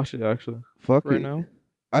 Yeah, let's watch it actually. Fuck Right it. now,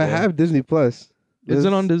 I Yeah. have Disney Plus. is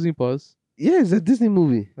it on Disney Plus? Yeah, it's a Disney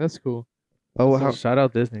movie. That's cool. Oh, So shout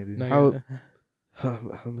out Disney, dude. No, How- yeah.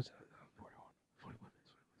 how much?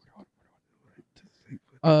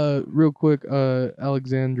 Real quick,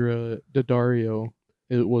 Alexandra Daddario,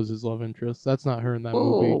 it was his love interest. That's not her in that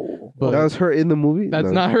movie. But that was her in the movie. that's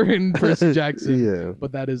No. not her in Percy Jackson. Yeah,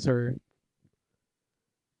 But that is her.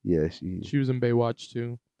 yeah, She was in Baywatch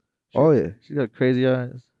too. Oh yeah, She got crazy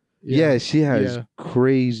eyes. yeah. She has Yeah.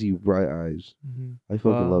 crazy bright eyes. Mhm. I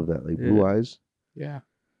fucking Wow. love that, like blue Yeah. eyes. Yeah.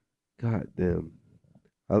 God damn,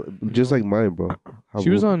 just like mine, bro. How She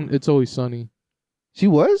was would- on It's Always Sunny. She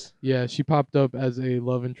was. Yeah, she popped up as a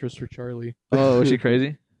love interest for Charlie. Oh, was she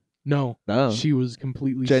crazy? No, No. she was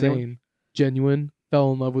completely Genuine? sane. Genuine.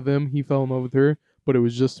 Fell in love with him. He fell in love with her. But it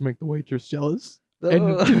was just to make the waitress jealous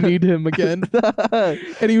and to need him again.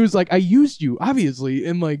 And he was like, "I used you, obviously,"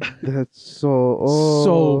 and like That's so.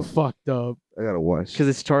 so fucked up. I gotta watch. Because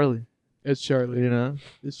it's Charlie, It's Charlie. you know?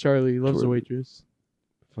 It's Charlie. He loves the Charlie. waitress.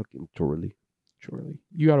 Fucking Charlie. Charlie.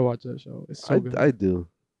 You gotta watch that show. It's so good. I do.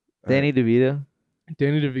 Danny DeVito.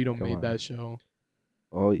 Danny DeVito Come made on. that show.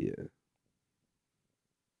 Oh yeah.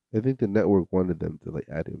 I think the network wanted them to like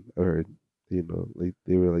add him, or like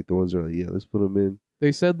they were like the ones that are like, yeah, let's put him in.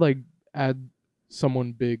 They said like add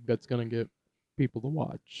someone big that's gonna get people to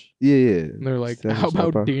watch. Yeah, yeah. And they're like, Establish "How star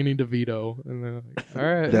about power. Danny DeVito?" And they're like, "All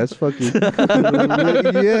right." That's fucking.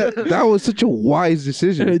 Yeah, that was such a wise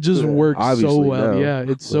decision. And it just works so Obviously well. now. Yeah,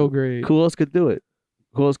 it's so But- great. Who else could do it?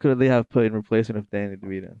 Who else could they have put in replacement of Danny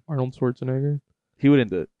DeVito? Arnold Schwarzenegger. He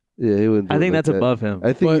wouldn't do it. Yeah, he wouldn't. do I it think like that's that. above him.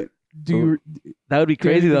 I think. But do you That would be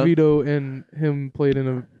crazy Danny though. DeVito and him played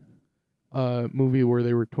in a movie where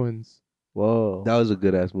they were twins. Whoa. that was a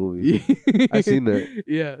good ass movie. I seen that.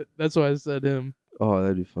 Yeah, that's why I said him. Oh,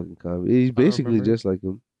 that'd be fucking comedy. He's basically remember. just like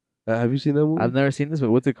him. Have you seen that movie? I've never seen this, but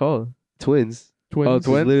what's it called? Twins. Twins. Oh, It's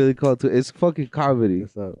Twins? literally called Twins. It's fucking comedy.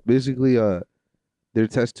 What's up? Basically, they're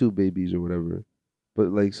test tube babies or whatever, but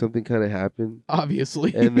like something kind of happened,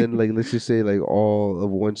 Obviously. and then like let's just say like all of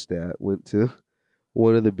one stat went to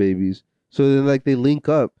one of the babies. So then like they link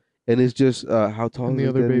up, and it's just how tall and is the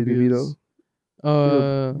other Danny baby DeVito?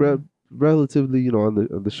 is Relatively, on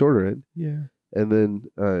the shorter end, yeah. and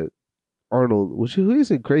then Arnold, which who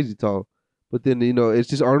isn't crazy tall, but then it's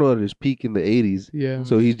just Arnold at his peak in the 80s. Yeah.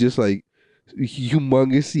 So he's just like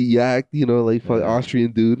humongous yak, like fuck Yeah.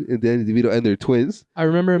 Austrian dude, and Danny DeVito, and they're twins. I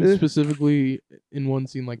remember him Eh. specifically in one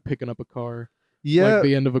scene like picking up a car. Yeah, Like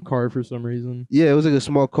the end of a car for some reason. yeah, it was like a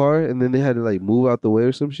small car, and then they had to like move out the way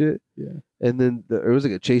or some shit. Yeah. And then it was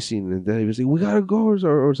like a chase scene, and then he was like, "We gotta go,"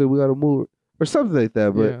 or say, "We gotta move," or something like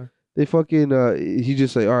that. But Yeah. they fucking he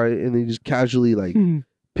just like, all right, and then he just casually like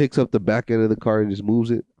picks up the back end of the car and just moves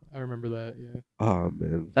it. I remember that, yeah. Oh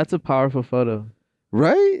man, That's a powerful photo.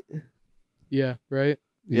 right? Yeah, right?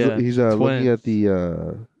 Yeah, He's looking at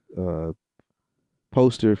twins. the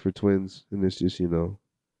poster for Twins, and it's just Dan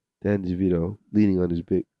DeVito leaning on his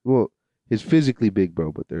his physically big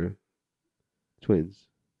bro, but they're twins.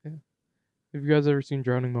 Have you guys ever seen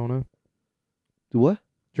Drowning Mona? Do what?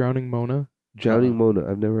 Drowning Mona? Drowning Mona.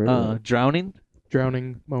 I've never heard of Drowning?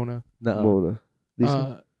 Drowning Mona. No. Mona.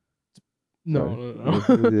 Lisa? No.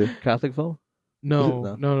 Yeah. Catholic film? No.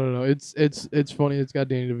 It's funny. It's got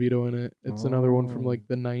Danny DeVito in it. It's another one from Oh. like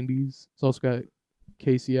the 90s. It's also got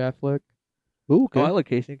Casey Affleck. Ooh, okay. Oh, I like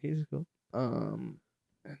Casey. Casey's cool. And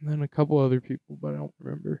then a couple other people, but I don't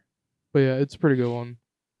remember. But yeah, it's a pretty good one.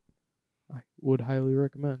 I would highly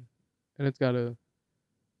recommend. And it's got a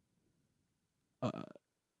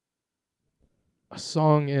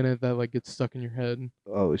song in it that like gets stuck in your head.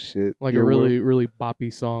 Oh shit. Like Yeah, a really, really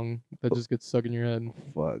boppy song that just gets stuck in your head.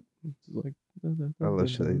 Fuck. It's like I love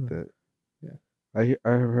shit like that. Yeah. I have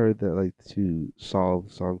heard that like to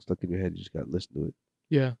solve songs stuck in your head, you just gotta listen to it.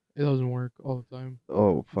 Yeah, it doesn't work all the time.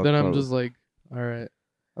 Oh fuck! Then I'm no. just like, all right,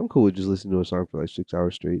 I'm cool with just listening to a song for like 6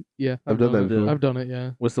 hours straight. yeah, I've done that it. before. I've done it.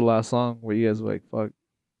 Yeah. What's the last song where you guys were like, fuck,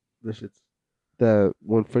 this shit's. That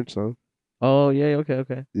one French song, Oh, yeah, okay.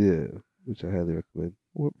 yeah, which I highly recommend.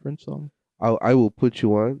 What French song? I will put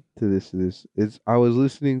you on to this. It's I was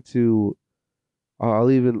listening to. I'll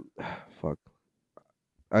even fuck.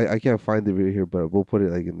 I can't find the video here, but we'll put it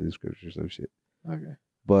like in the description or some shit. Okay.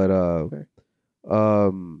 But Okay.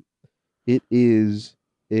 it is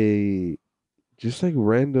a just like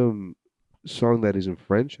random song that is in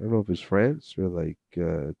French. I don't know if it's France or like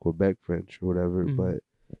Quebec French or whatever, Mhm. but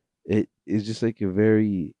it is just like a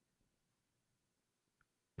very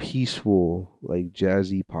peaceful, like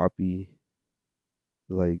jazzy, poppy,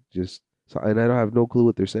 like just. So, and I don't have no clue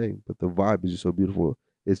what they're saying, but the vibe is just so beautiful.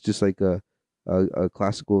 It's just like a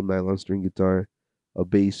classical nylon string guitar, a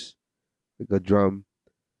bass, like a drum,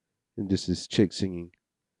 and just this chick singing.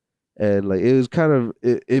 And like it was kind of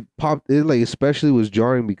it popped it like especially was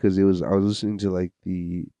jarring because I was listening to like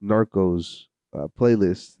the Narcos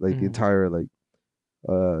playlist, like the Mhm. entire like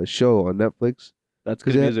show on Netflix. That's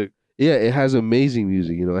good Yeah. music. Yeah, it has amazing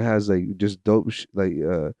music. You know, it has like just dope like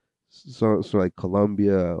songs from like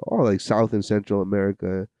Colombia, all like South and Central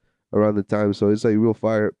America around the time. So it's like real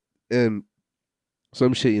fire and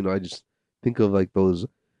some shit. You know, I just think of like those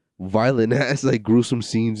violent ass like gruesome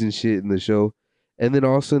scenes and shit in the show, and then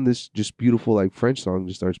all of a sudden this just beautiful like French song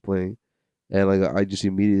just starts playing, and like I just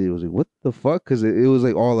immediately was like, what the fuck? Because it was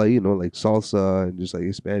like all like like salsa and just like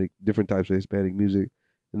Hispanic, different types of Hispanic music,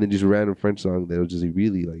 and then just random French song that was just like,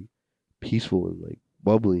 really like peaceful and like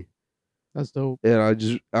bubbly. That's dope. And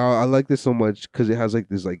I like this so much because it has like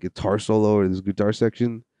this like guitar solo or this guitar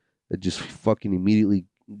section that just fucking immediately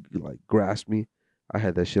like grasped me. I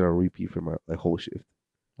had that shit on repeat for my like whole shift.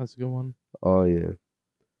 That's a good one. Oh yeah.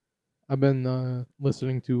 I've been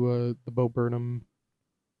listening to the Bo Burnham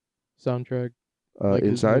soundtrack. Like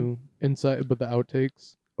his Inside. new Inside, but the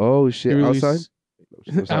outtakes. Oh He shit! Outside. released-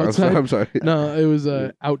 I'm sorry. Outside? I'm sorry. No, it was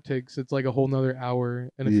Yeah. outtakes. It's like a whole nother hour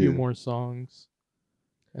and a few Yeah. more songs.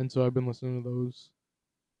 And so I've been listening to those.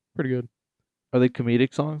 Pretty good. Are they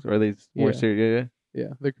comedic songs or are they more Yeah. serious?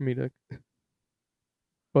 Yeah, they're comedic.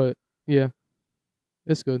 But yeah,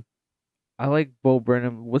 it's good. I like Bo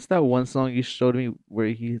Burnham. What's that one song you showed me where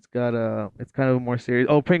he's got it's kind of more serious.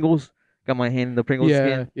 Oh, Pringles. Got my hand in the Pringles Yeah,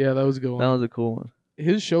 skin. yeah, that was a good That one. was a cool one.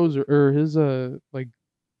 His shows or his like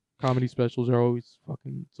comedy specials are always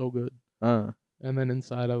fucking so good. And then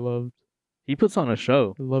Inside, He puts on a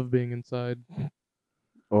show. I love being inside.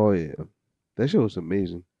 Oh yeah, that shit was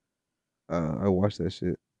amazing. I watched that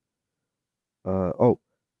shit. Oh,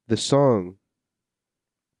 the song.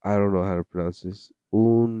 I don't know how to pronounce this.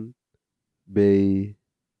 Un be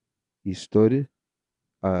historia.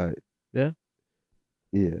 Yeah?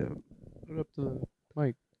 Yeah. Put it up to the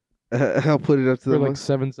mic I'll put it up to for the like mic.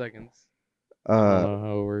 7 seconds. I don't Uh, know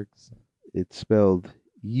how it works. it's spelled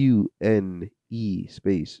UNE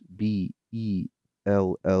space BELLE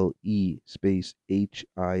space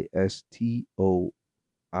HISTOIRE.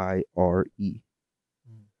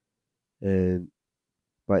 And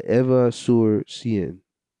by Eva Sur Cien.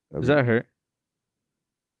 Is that her?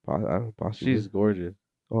 I don't know, possibly. She's gorgeous.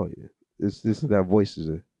 Oh yeah, it's this that voice is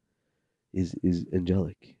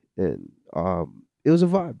angelic, and it was a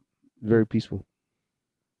vibe, very peaceful.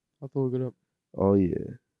 I'll have to look it up. Oh yeah.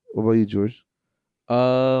 What about you, George?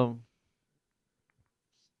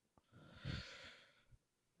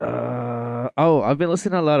 I've been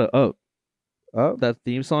listening to a lot of Up. Up? That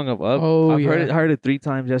theme song of Up. Oh, I've yeah. heard it 3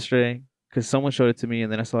 times yesterday because someone showed it to me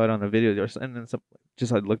and then I saw it on a video and then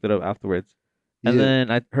I looked it up afterwards. And Yeah.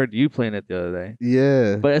 then I heard you playing it the other day.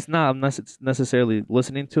 Yeah. But I'm not necessarily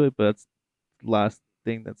listening to it, but it's the last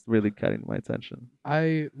thing that's really catching my attention.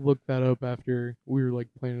 I looked that up after we were like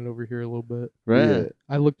playing it over here a little bit. Right? Yeah.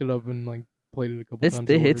 I looked it up and like played it a couple times.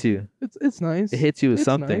 It at hits work. you. It's nice. It hits you with It's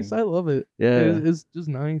something. nice. I love it. Yeah. It's just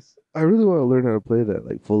nice. I really want to learn how to play that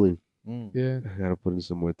like fully. Mm. Yeah. I gotta put in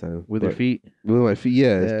some more time. With your But feet. with my feet,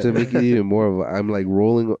 yeah, Yeah. to make it even more of I'm like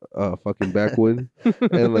rolling fucking backward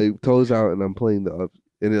and like toes out, and I'm playing the up,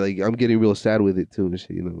 and then, like I'm getting real sad with it too and shit.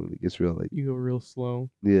 You know, when it gets real like You go real slow.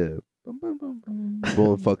 yeah, Bum, bum, bum, bum.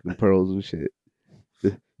 rolling fucking pearls and shit,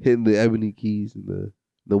 hitting the ebony keys and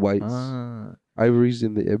the whites, ivories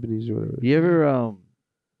and the ebonies or whatever. You ever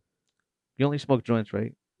you only smoke joints,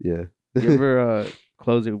 right? Yeah. You ever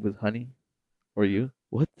close it with honey? Or you?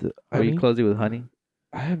 What the? Or you Honey? close it with honey?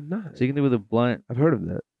 I have not. So you can do it with a blunt, I've heard of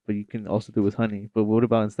that. but you can also do it with honey. But what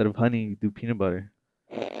about instead of honey, you do peanut butter?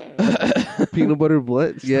 Peanut butter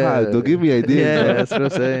blunt? Yeah. Stop. Don't give me ideas, Yeah, bro. that's what I'm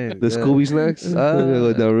saying. The Yeah. Scooby snacks? They're gonna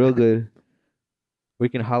go down real good. We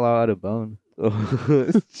can hollow out a bone.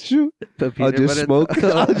 Shoot. The I'll peanut just butter smoke.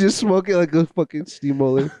 I'll just smoke it like a fucking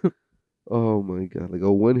steamroller. Oh my god, like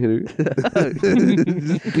a one hitter.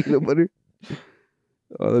 Just peanut butter.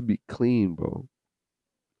 Oh, that'd be clean, bro.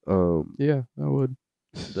 Yeah, I would.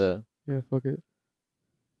 The Yeah, fuck it.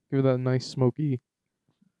 Give it that nice smoky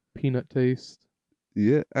peanut taste.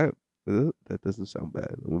 yeah, that doesn't sound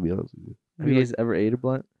bad. I'm gonna be honest with have you guys ever ate a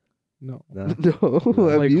blunt? No. No. you. No,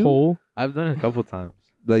 have Like you? whole? I've done it a couple times.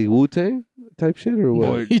 Like Wu-Tang type shit or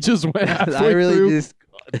what? He just went halfway I really through. just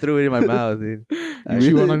threw it in my mouth, dude. You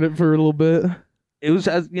chewed Really? on it for a little bit. It was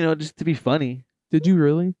as just to be funny. Did you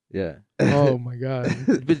really? Yeah. Oh my god.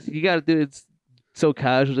 But you gotta do it so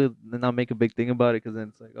casually and not make a big thing about it, because then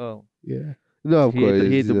it's like, oh, Yeah. No, of he course.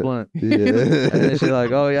 ate the yeah. blunt. Yeah. And then she's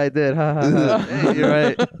like, oh yeah, I did. Ha ha ha. Hey, you're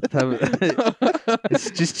right.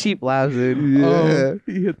 It's just cheap laughs, dude. Yeah. Oh,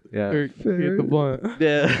 he hit, Yeah. or he hit the blunt.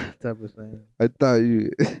 Yeah. Type of thing. I thought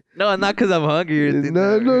you. No, not because I'm hungry. Or anything.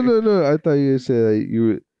 No. I thought you said like you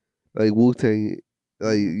were like Wu-Tang,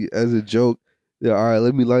 like as a joke. Yeah, all right,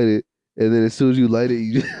 let me light it, and then as soon as you light it,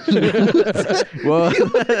 you just Well,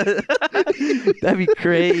 that'd be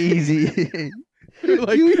crazy.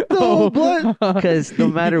 Like, You throw a blunt. Because no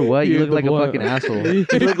matter what, He you hit look like the a blunt. fucking asshole. You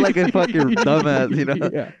look like a fucking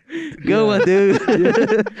dumbass, Yeah. Good one,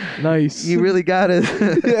 dude. Nice. You really got it.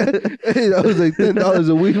 Hey, that was like $10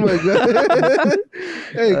 a week, my guy.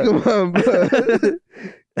 Hey, come on,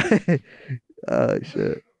 bro. Oh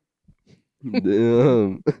shit.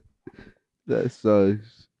 Damn, that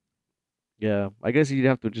sucks. Yeah, I guess you'd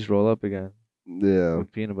have to just roll up again Yeah,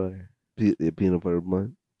 with peanut butter. peanut butter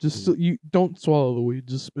blunt. Just so you don't swallow the weed.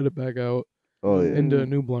 Just spit it back out Oh yeah. into a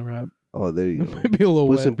new blunt wrap. Oh, there you It go. might be a little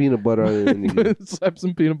Put wet. some peanut butter on it. And you can- Slap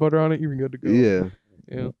some peanut butter on it. You're good to go. yeah.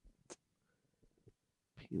 Yeah.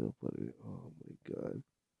 Peanut butter. Oh my god.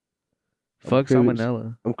 Fuck craving-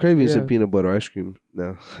 salmonella. I'm craving Yeah. some peanut butter ice cream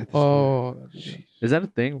now. Oh. Is that a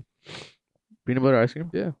thing? Peanut butter ice cream?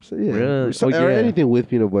 Yeah. So, yeah. Really? So, Oh, or yeah. anything with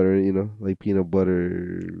peanut butter, like peanut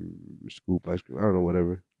butter scoop ice cream. I don't know,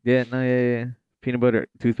 whatever. Yeah, no, yeah. Peanut butter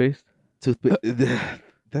toothpaste? Toothpaste.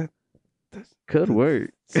 Could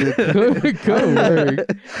work. Could work.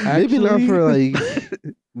 Maybe not Actually- for like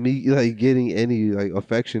me like getting any like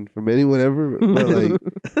affection from anyone ever, but like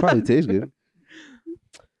probably tastes good.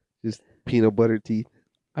 Just peanut butter teeth.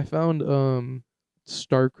 I found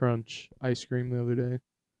Star Crunch ice cream the other day.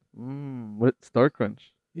 What? Star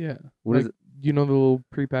Crunch? Yeah. What is Like, you know the little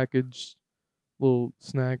prepackaged little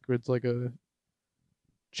snack where it's like a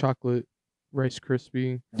chocolate Rice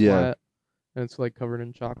Krispie Yeah. flat, and it's like covered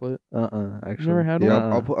in chocolate. Actually. never had Yeah,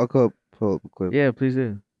 one? I'll pull up a clip. Yeah, please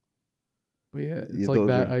do. But yeah, it's Yeah, like those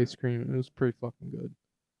that are- ice cream. It was pretty fucking good.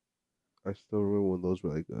 I still remember when those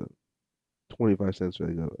were like 25 cents or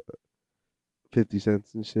like 50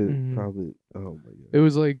 cents and shit. Mhm. Probably. Oh my god. It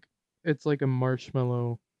was like it's like a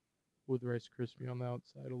marshmallow with Rice Krispie on the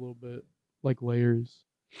outside, a little bit like layers.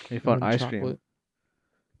 You and found then ice cream. chocolate.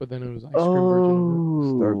 But then it was ice cream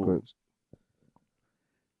version Star Crunch.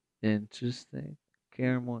 Interesting.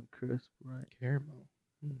 Caramel and crisp, right? of it. Caramel.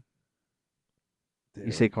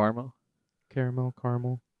 You say caramel? Caramel,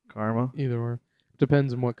 caramel, Caramel? either or.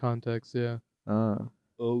 Depends in what context, yeah. Oh,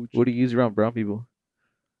 What do you use around brown people?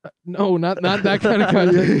 No, not that kind of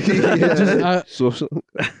context. Yeah. Just social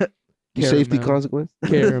safety Caramel. consequence.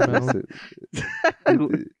 Caramel.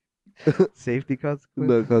 Safety consequence?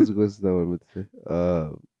 No consequences. No one would say.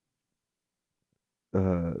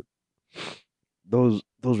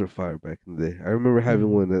 Those were fire back in the day. I remember having Mhm.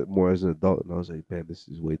 one that more as an adult, and I was like, man, this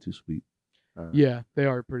is way too sweet. Yeah, they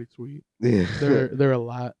are pretty sweet. Yeah. They're a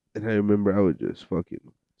lot. And I remember I would just fucking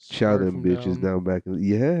chow Scarf them bitches down. down back in the,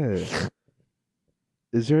 yeah.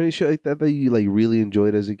 Is there any shit like that you like really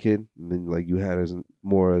enjoyed as a kid, and then like you had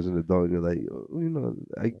more as an adult, and you're like, oh,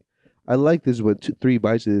 I like this, but 3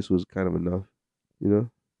 bites of this was kind of enough,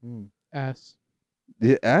 Ass.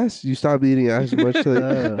 The ass, you stopped eating ass much.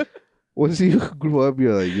 Like, once you grew up,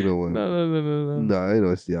 you're like, you know what? No. No, I know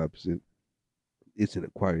it's the opposite. It's an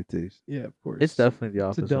acquired taste. Yeah, of course. It's definitely the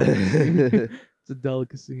It's a opposite. delicacy. It's a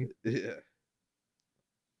delicacy. Yeah.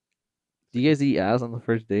 Do you guys eat ass on the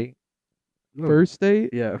first date? No. First date?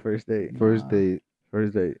 Yeah, first date. First Nah. date,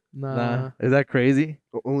 First date. Nah. Is that crazy?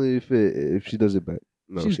 only if she does it back.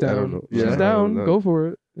 No, She's I down. don't know. She's Yeah. down. No. Go for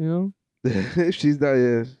it. You know. If she's not,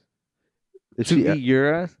 yeah. If To she, eat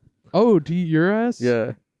your ass? Oh, to eat your ass?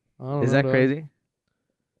 Yeah. I don't Is know, that dog. crazy?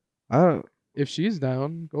 I don't. If she's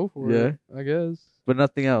down, go for Yeah. it. I guess. but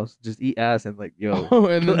nothing else. Just eat ass and like, yo. Oh,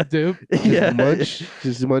 and then dip. yeah,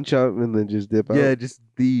 Just munch out and then just dip out. yeah, just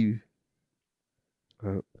leave.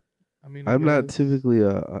 I mean, I I'm not guess. typically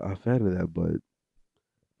a fan of that, but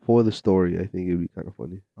for the story, I think it'd be kind of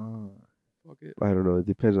funny. Fuck it. I don't know. It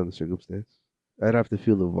depends on the circumstance. I'd have to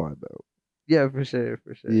feel the vibe out. Yeah, for sure,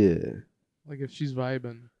 for sure. Yeah. Like if she's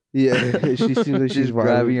vibing. Yeah. She seems like she's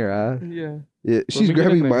grabbing vibing. your ass. Yeah. Yeah. She's me get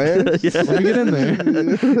grabbing in my there. ass. Yeah. Let me get in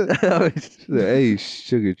there. She's like, hey,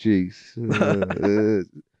 sugar cheeks.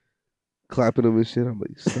 Clapping them and shit. I'm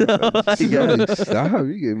like, stop. Yeah. Stop.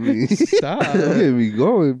 You get me. Stop. You get me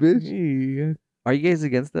going, bitch. Yeah. Are you guys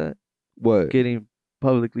against that? What? Getting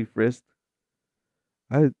publicly frisked?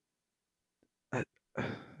 I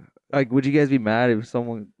Like, would you guys be mad if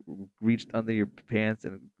someone reached under your pants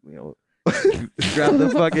and grabbed a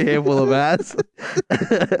fucking handful of ass?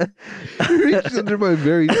 reached under my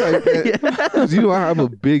very tight pants. Yeah. 'Cause you know I have a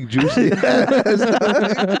big juicy ass.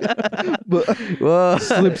 But Whoa.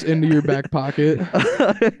 Slips into your back pocket.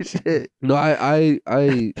 Shit. no, I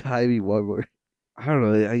Tie me one more. I don't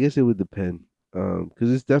know. I guess it would depend. Because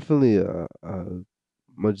it's definitely a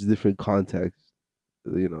much different context.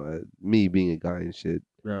 You know, me being a guy and shit,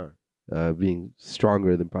 Yeah. being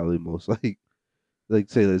stronger than probably most. Like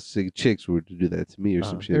say, let's say chicks were to do that to me or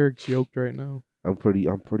some shit. Eric's yoked right now. I'm pretty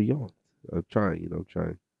young. I'm trying. I'm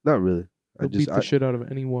trying. Not really. He'll beat the shit out of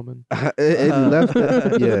any woman. and left,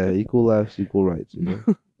 yeah, equal laughs, equal rights. You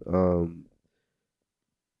know.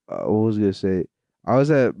 What was I gonna say? I was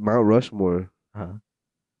at Mount Rushmore, Uh-huh.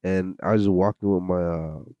 and I was just walking with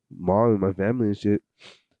my mom and my family and shit,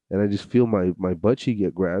 and I just feel my butt cheek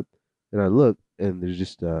get grabbed, and I look, and there's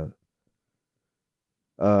just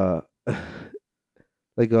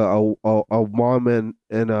like a mom and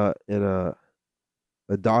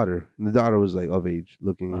a daughter, and the daughter was like of age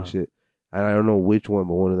looking and Uh-huh. shit, and I don't know which one,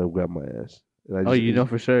 but one of them grabbed my ass. And I Oh, just, you know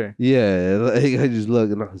for sure. Yeah, like I just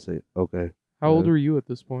look and I was like, okay. How old Yeah. were you at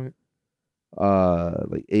this point?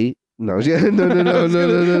 Like 8? No, yeah, no,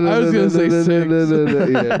 I was gonna say no,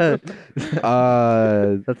 yeah.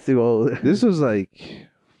 That's too old. This was like,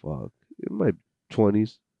 fuck, in my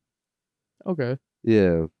 20s. Okay.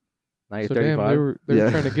 Yeah, Now you're So damn, 35. they were Yeah.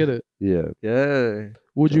 trying to get it. yeah. Yeah.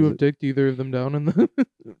 Would you Was have dicked either of them down in the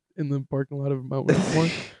in the parking lot of Mount Rushmore?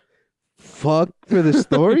 Fuck for the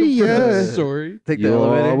story, For the yeah. story. Take the Yo,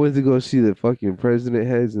 I elevator. went to go see the fucking president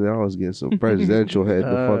heads, and I was getting some presidential head in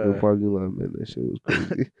the fucking Uh. parking lot. Man, that shit was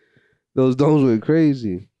crazy. Those domes went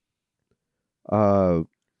crazy. For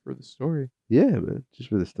the story. Yeah, man, just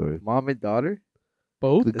for the story. Mom and daughter.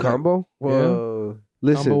 Both? The combo. Whoa.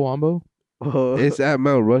 Listen, Combo Wombo? Whoa. it's at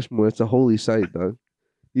Mount Rushmore. It's a holy site, dog.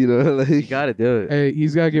 You know, like You gotta do it. Hey,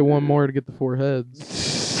 he's got to get one more to get the 4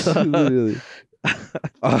 heads. literally.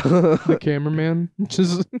 The cameraman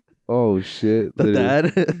just Oh shit! The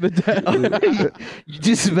literally. dad. the dad. You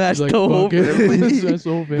just smashed He's like, the whole fuck it. family. That's the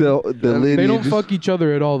whole family. The lineage. They don't fuck each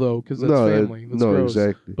other at all though, because that's no, family. That's no, gross.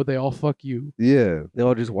 exactly. But they all fuck you. Yeah, They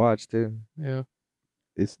all just watch too. Yeah,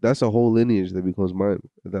 that's a whole lineage that becomes mine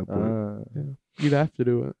at that point. you'd have to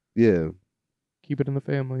do it. Yeah, Keep it in the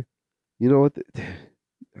family. you know what?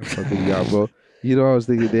 I fucking got, bro. You know, I was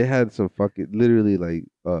thinking they had some fucking literally like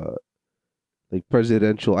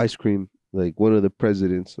presidential ice cream. Like one of the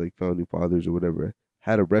presidents, like founding fathers or whatever,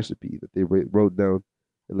 had a recipe that they wrote down,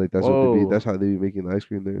 and like that's what they be. Whoa. That's how they be making the ice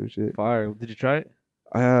cream there and shit. Fire. Did you try it?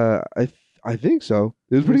 I think so.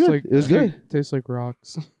 It was pretty Tastes good. It was good. Tastes like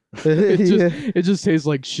rocks. Yeah. It just tastes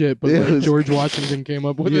like shit. But It like was- George Washington came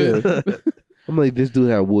up with Yeah. it. I'm like, this dude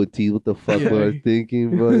had wood teeth. What the fuck Yeah. was I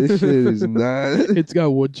thinking? But this shit is not. It's got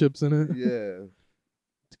wood chips in it. Yeah.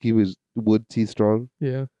 To keep his wood teeth strong.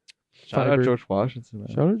 Yeah. Shout Fiber. out George Washington. Man.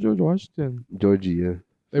 Shout out George Washington. Georgie, yeah.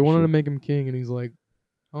 They wanted Sure. to make him king, and he's like,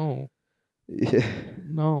 "Oh Yeah.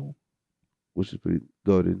 no." Which is pretty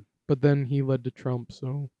goaded. But then he led to Trump.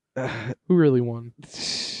 So who really won?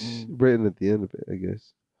 Britain at the end of it, I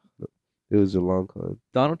guess. It was a long con.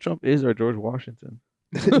 Donald Trump is our George Washington.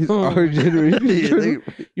 He's our generation.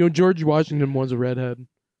 You know, George Washington was a redhead.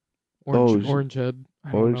 Orange, Oh, orange head.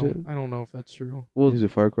 I don't orange know. head? I don't know if that's true. Well, He's a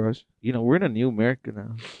far cross. we're in a new America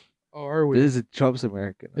now. Oh, are we? This is Trump's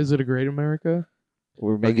America. Now. Is it a great America?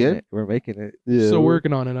 We're making Again? it. We're making it. Yeah. Still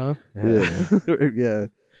working on it, huh? Yeah.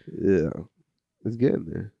 Yeah. It's getting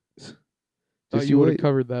there. Thought Just you would have wait.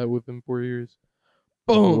 covered that within 4 years.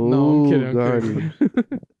 Boom. No, I'm kidding. Oh, I'm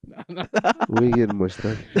kidding. We ain't getting much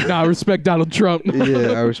time. Nah, respect Donald Trump.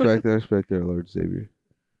 Yeah, I respect our Lord and Savior.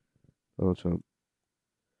 Donald Trump.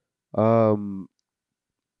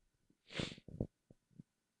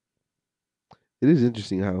 It is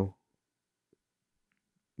interesting how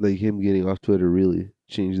like him getting off Twitter really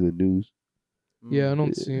changed the news. Yeah, I don't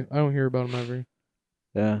Yeah. see him. I don't hear about him ever.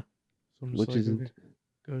 Yeah. So I'm just Which like, isn't okay,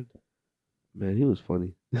 good. man, he was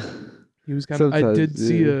funny. He was kind of. I Sometimes, did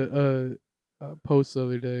see yeah. a post the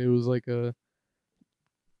other day. It was like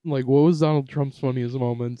what was Donald Trump's funniest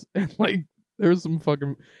moments, and like there was some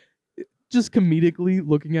fucking just comedically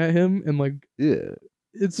looking at him, and like Yeah.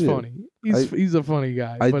 it's Yeah. funny. He's a funny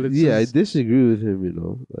guy, I but it's I just, disagree with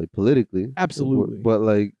him, like politically. Absolutely. But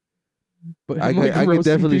like but him, I like, could roasting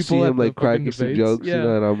definitely see people at him the like fucking cracking some debates. jokes, Yeah.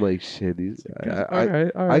 and I'm like, shit, these All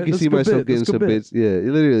right, all I right. can that's see a good myself bit, getting that's a some good bit. bits.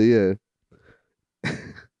 Yeah, literally, yeah.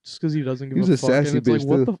 Just because he doesn't give He's a a fuck, and sassy it's like, bitch,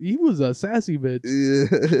 what too. the? He was a sassy bitch.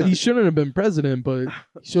 Yeah. He shouldn't have been president, but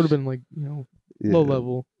he should have been like low Yeah.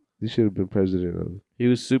 level. He should have been president of. He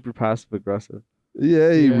was super passive aggressive.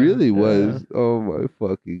 Yeah, he Yeah. really Yeah. was. Oh my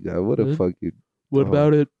fucking god, what a What? fucking. What Oh.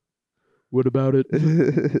 about it? What about it?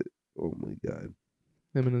 Oh my god.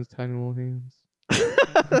 Him and his tiny little hands.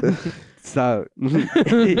 Stop.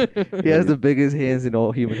 He has the biggest hands in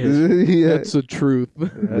all human history. Yeah. That's the truth.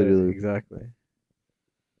 Literally. Exactly.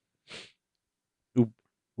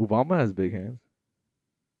 Obama has big hands.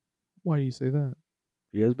 Why do you say that?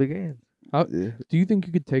 He has big hands. Yeah. Do you think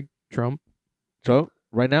you could take Trump Trump,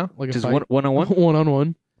 right now, Like a just fight? one on one, one on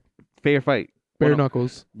one, fair fight. bare One on-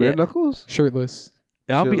 knuckles, Bare Yeah. knuckles? shirtless,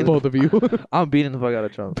 Yeah, I'm Shit. beating both of you? I'm beating the fuck out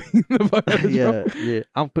of Trump. yeah, yeah.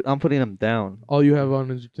 I'm putting him down, All you have on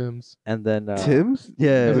is your Tims. and then Tim's?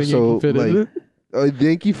 Yeah. And then So, Yankee fitted.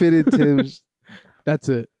 Yankee fitted Tim's That's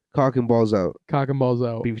it. cock and balls out, Cock and balls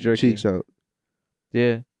out. beef jerky. cheeks out.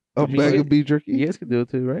 Yeah, A You bag guys- of beef jerky? you guys can do it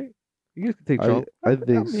too, right? You guys can take I, Trump. I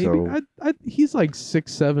think Maybe. so. He's like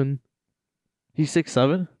 6'7". He's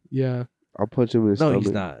 6'7". Yeah, I'll punch him in his No, stomach.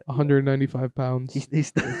 he's not. 195 pounds.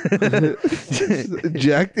 He's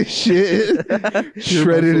Jacked as shit. Pure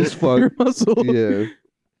Shredded as muscle. Pure fuck. muscle. Yeah.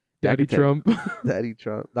 Daddy I could take- Trump. Daddy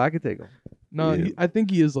Trump. No, I can take him. No, Yeah. I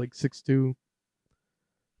think he is like 6'2".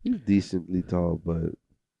 He's decently tall, but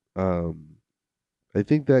I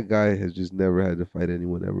think that guy has just never had to fight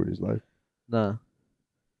anyone ever in his life. Nah.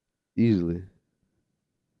 Easily.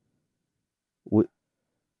 What?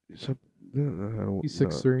 He's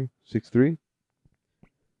 6'3". 6'3"?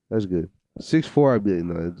 That's good. 6'4", I'd be like,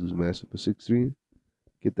 nah, that dude's massive. But 6'3",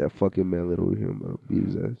 get that fucking man over here, man. Beat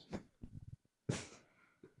his ass.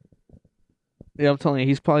 Yeah, I'm telling you,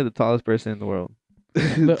 he's probably the tallest person in the world.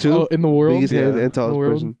 Two, in the world. biggest hand Yeah. and tallest In the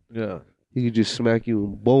world. person. Yeah. He could just smack you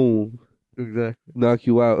and boom, Exactly. knock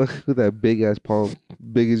you out with that big ass palm,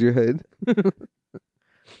 big as your head.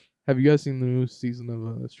 Have you guys seen the new season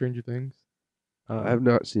of Stranger Things? I have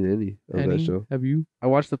not seen any of that Any? show. Have you? I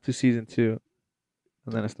watched up to season 2,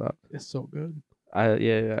 and then I stopped. It's so good.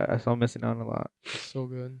 I saw missing out on a lot. It's so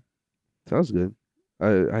good. Sounds good.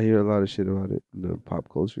 I hear a lot of shit about it in the pop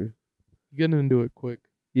culture. Get into it quick.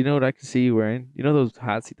 You know what I can see you wearing? You know those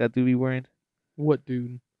hats that dude be wearing? What,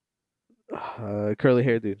 dude? Curly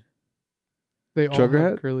hair dude. They all Trucker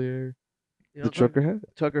have hat? curly hair. You know The what I'm talking- trucker hat?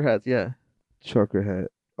 Trucker hats, yeah. Trucker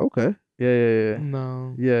hat. Okay. Yeah.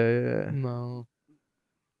 No. Yeah. No.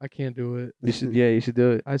 I can't do it. You should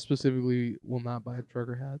do it. I specifically will not buy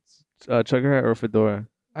trucker hats. Trucker hat or fedora.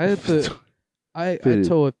 I have to. I Fitted.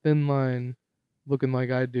 toe a thin line, looking like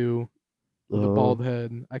I do with a Oh. bald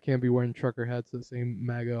head. I can't be wearing trucker hats that say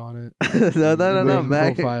MAGA on it. no, Racial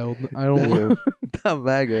MAGA. profiled. I don't. Yeah. Not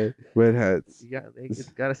MAGA. Red hats. It's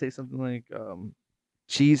gotta say something like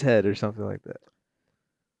cheesehead or something like that.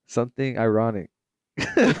 Something ironic. Nah.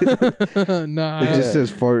 It Yeah. just says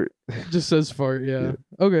fart. just says fart. Yeah.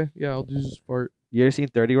 Okay. Yeah, I'll do just fart. You ever seen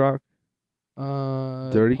 30 Rock?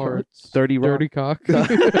 Dirty cock? parts. 30 Rock? Dirty cock.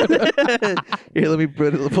 Here, let me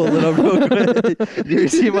pull it up real quick. You ever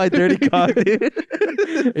see my dirty cock, dude?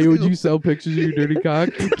 Hey, would you sell pictures of your dirty cock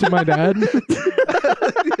to my dad?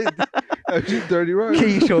 Are you dirty rock? Can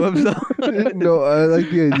you show him some? No, I like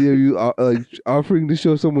the idea of you like offering to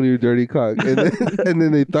show someone your dirty cock, and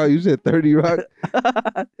then they thought you said 30 rock,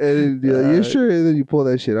 and then you're like, yeah, sure, and then you pull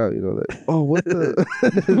that shit out, like, oh, what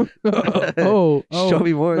the? oh, Show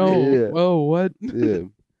me more. no. dude. Yeah. Oh, what? Yeah,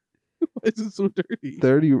 Why is it so dirty?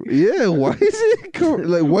 30. Yeah, why is it covered?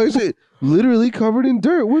 Like, why is it literally covered in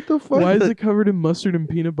dirt? What the fuck? Why is it covered in mustard and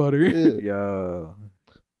peanut butter? Yeah. Yo.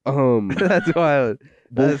 That's wild.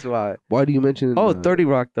 That's why. Why do you mention? Oh, 30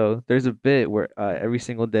 Rock, though. There's a bit where every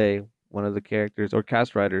single day, one of the characters or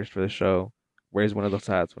cast writers for the show wears one of those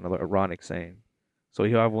hats, one of the ironic saying. So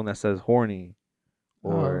he'll have one that says horny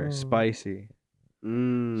or Oh. spicy.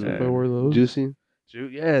 Mm, If I wore those. juicy.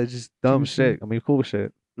 Yeah, it's just dumb Juicy. shit. I mean, cool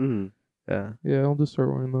shit. Mm. Yeah. Yeah, I'll just start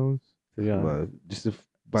wearing those. Yeah. Just to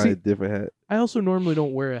buy See- a different hat. I also normally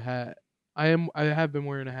don't wear a hat. I have been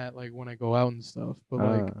wearing a hat like when I go out and stuff, but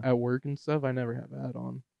like Ah. at work and stuff, I never have a hat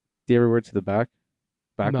on. Do you ever wear it to the back?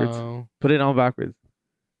 Backwards? No. Put it on backwards.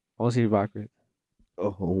 I want to see you backwards.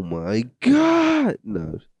 Oh my god!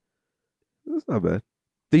 No, that's not bad.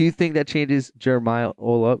 Do you think that changes Jeremiah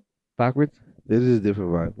all up backwards? It is a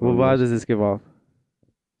different vibe. What vibe does this give off?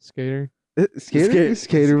 Skater.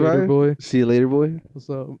 Skater vibe. boy. See you later, boy. What's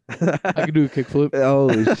up? I can do a kickflip. Oh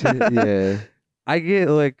shit! Yeah. I get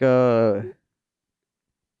like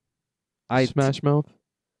Smash Mouth.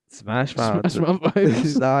 Smash Mouth. Smash Mouth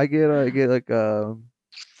vibes. No, I get like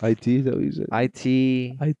IT, is that what you said? IT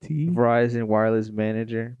IT. Verizon wireless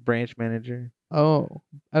manager, branch manager. Oh,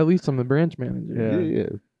 at least I'm the branch manager. Yeah. Yeah.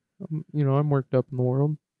 You know, I'm worked up in the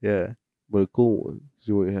world. Yeah, But a cool one.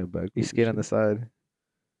 You wear your hat back. you skate on the side.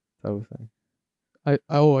 Type of thing.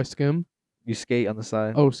 I skim. You skate on the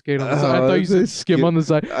side. Oh, skate on the side. I thought you said skim on the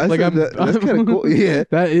side. I Like said that's kind of cool. Yeah.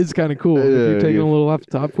 That is kind of cool. If you're Yeah, taking yeah. a little off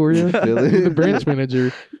the top for you, Feel it? the branch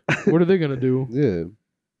manager. What are they gonna do? Yeah.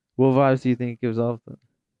 What vibes do you think it gives off then,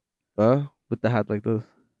 Huh? with the hat like this?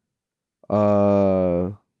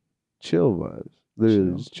 Chill vibes. Literally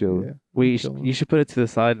Chill. just chill. Yeah. Well, I'm you chilling. should put it to the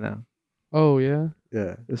side now. Oh yeah.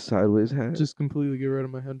 Yeah. A sideways hat. Just completely get rid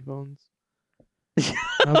of my headphones.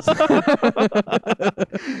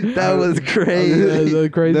 That was Yeah, crazy. is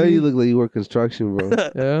that crazy? Now you look like you work construction, bro.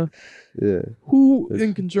 Yeah. Yeah. Who That's-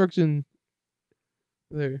 in construction?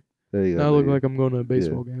 There. There you go. Now I look baby. like I'm going to a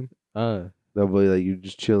baseball game. No, but like you're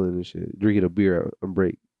just chilling and shit, drinking a beer on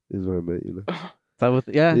break is what I meant. You know.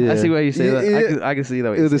 Yeah, I see Yeah. why you say that. Yeah. I can see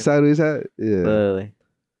that. Way With the sideways hat. Yeah. Literally.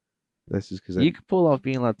 That's just because. You could pull off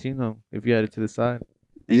being Latino if you had it to the side.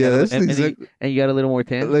 Yeah, that's and, exactly and you got a little more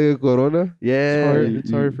tan. like a Corona. Yeah.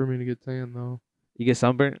 It's hard for me to get tan though. You get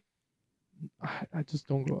sunburnt. I just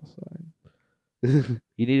don't go outside.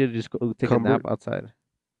 You need to just go take a nap outside.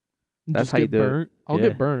 That's Just how you get do it. burnt. I'll Yeah.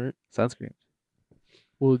 get burnt. Sunscreen.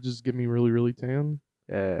 Will it just get me really, really tan?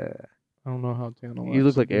 Yeah. I don't know how tan I'll You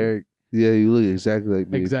look actually like get. Eric. Yeah, you look exactly like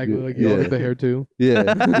me. Exactly like yeah. you with the hair too. Yeah,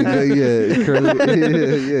 yeah,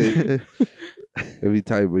 curly. Yeah. Every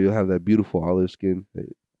time, but you'll have that beautiful olive skin that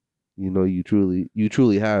you know you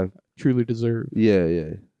truly have. Truly deserve. Yeah.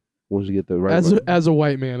 Once you get the right. As a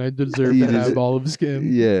white man, I deserve You to have deserve- olive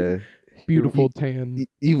skin. Yeah, Beautiful tan.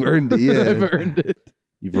 you've earned it. Yeah, I've earned it.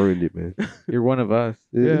 you've earned it, man. You're one of us.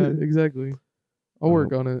 Yeah, exactly. I'll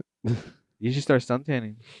work on it. You should start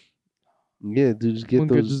suntanning. Yeah, dude, just get One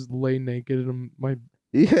could those. just lay naked in my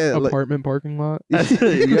Yeah, like, apartment parking lot. yeah,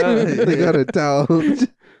 they got a towel,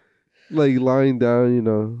 like lying down, you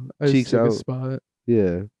know, I just cheeks took a out. spot.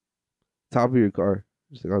 Yeah, top of your car,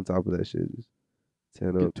 just like on top of that shit, just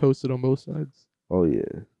tan Get up. toasted on both sides. Oh yeah,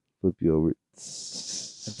 flip you over.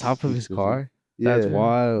 On top of his car. Yeah. That's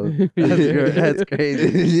wild. That's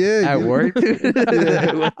crazy. Yeah, At you- work.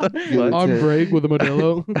 Yeah. What the Yeah. fuck? On break with a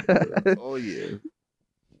Modelo. Oh yeah,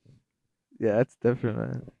 Yeah, that's different,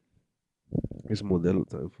 man. it's Modelo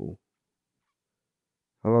time, fool.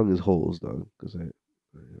 How long is Holes, dog? Because I am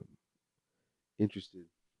interested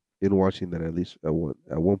in watching that at least at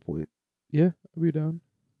one point. Yeah, I'll be down.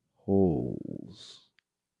 Holes.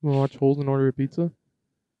 You wanna watch Holes and order a pizza?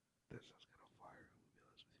 That sounds kind of fire.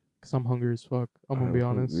 Cause I'm hungry as fuck. I'm gonna be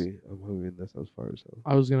honest. I'm hungry, and that sounds fire as hell.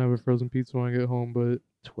 I was gonna have a frozen pizza when I get home, but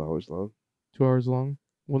 2 hours long. 2 hours long.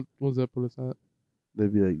 What was that put us at?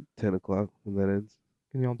 Maybe like 10 o'clock when that ends.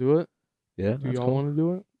 Can y'all do it? Yeah. Do y'all want to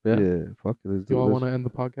do it? Yeah. Fuck it. Let's Do do y'all it. want to end the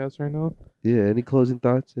podcast right now? Yeah. Any closing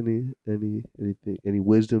thoughts? Anything? Any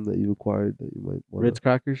wisdom that you've acquired that you might want? Ritz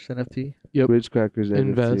crackers NFT. Yep. Ritz crackers. NFT.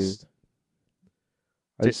 Invest.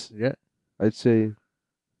 Yeah. I'd say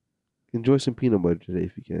enjoy some peanut butter today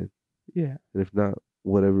if you can, Yeah. and if not,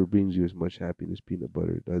 whatever brings you as much happiness peanut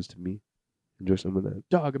butter does to me, enjoy some of that.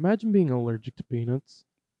 Dog, imagine being allergic to peanuts.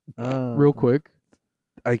 Uh, Real quick.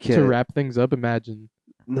 I To can't. wrap things up, imagine.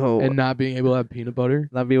 No. And not being able to have peanut butter.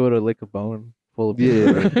 Not be able to lick a bone full of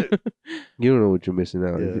Yeah. peanut. You don't know what you're missing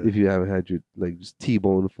out Yeah. if you haven't had your like just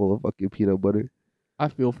T-bone full of fucking peanut butter. I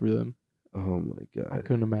feel for them. Oh my I god.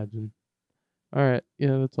 couldn't imagine. All right.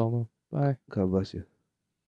 Yeah, that's all. Though. Bye. God bless you.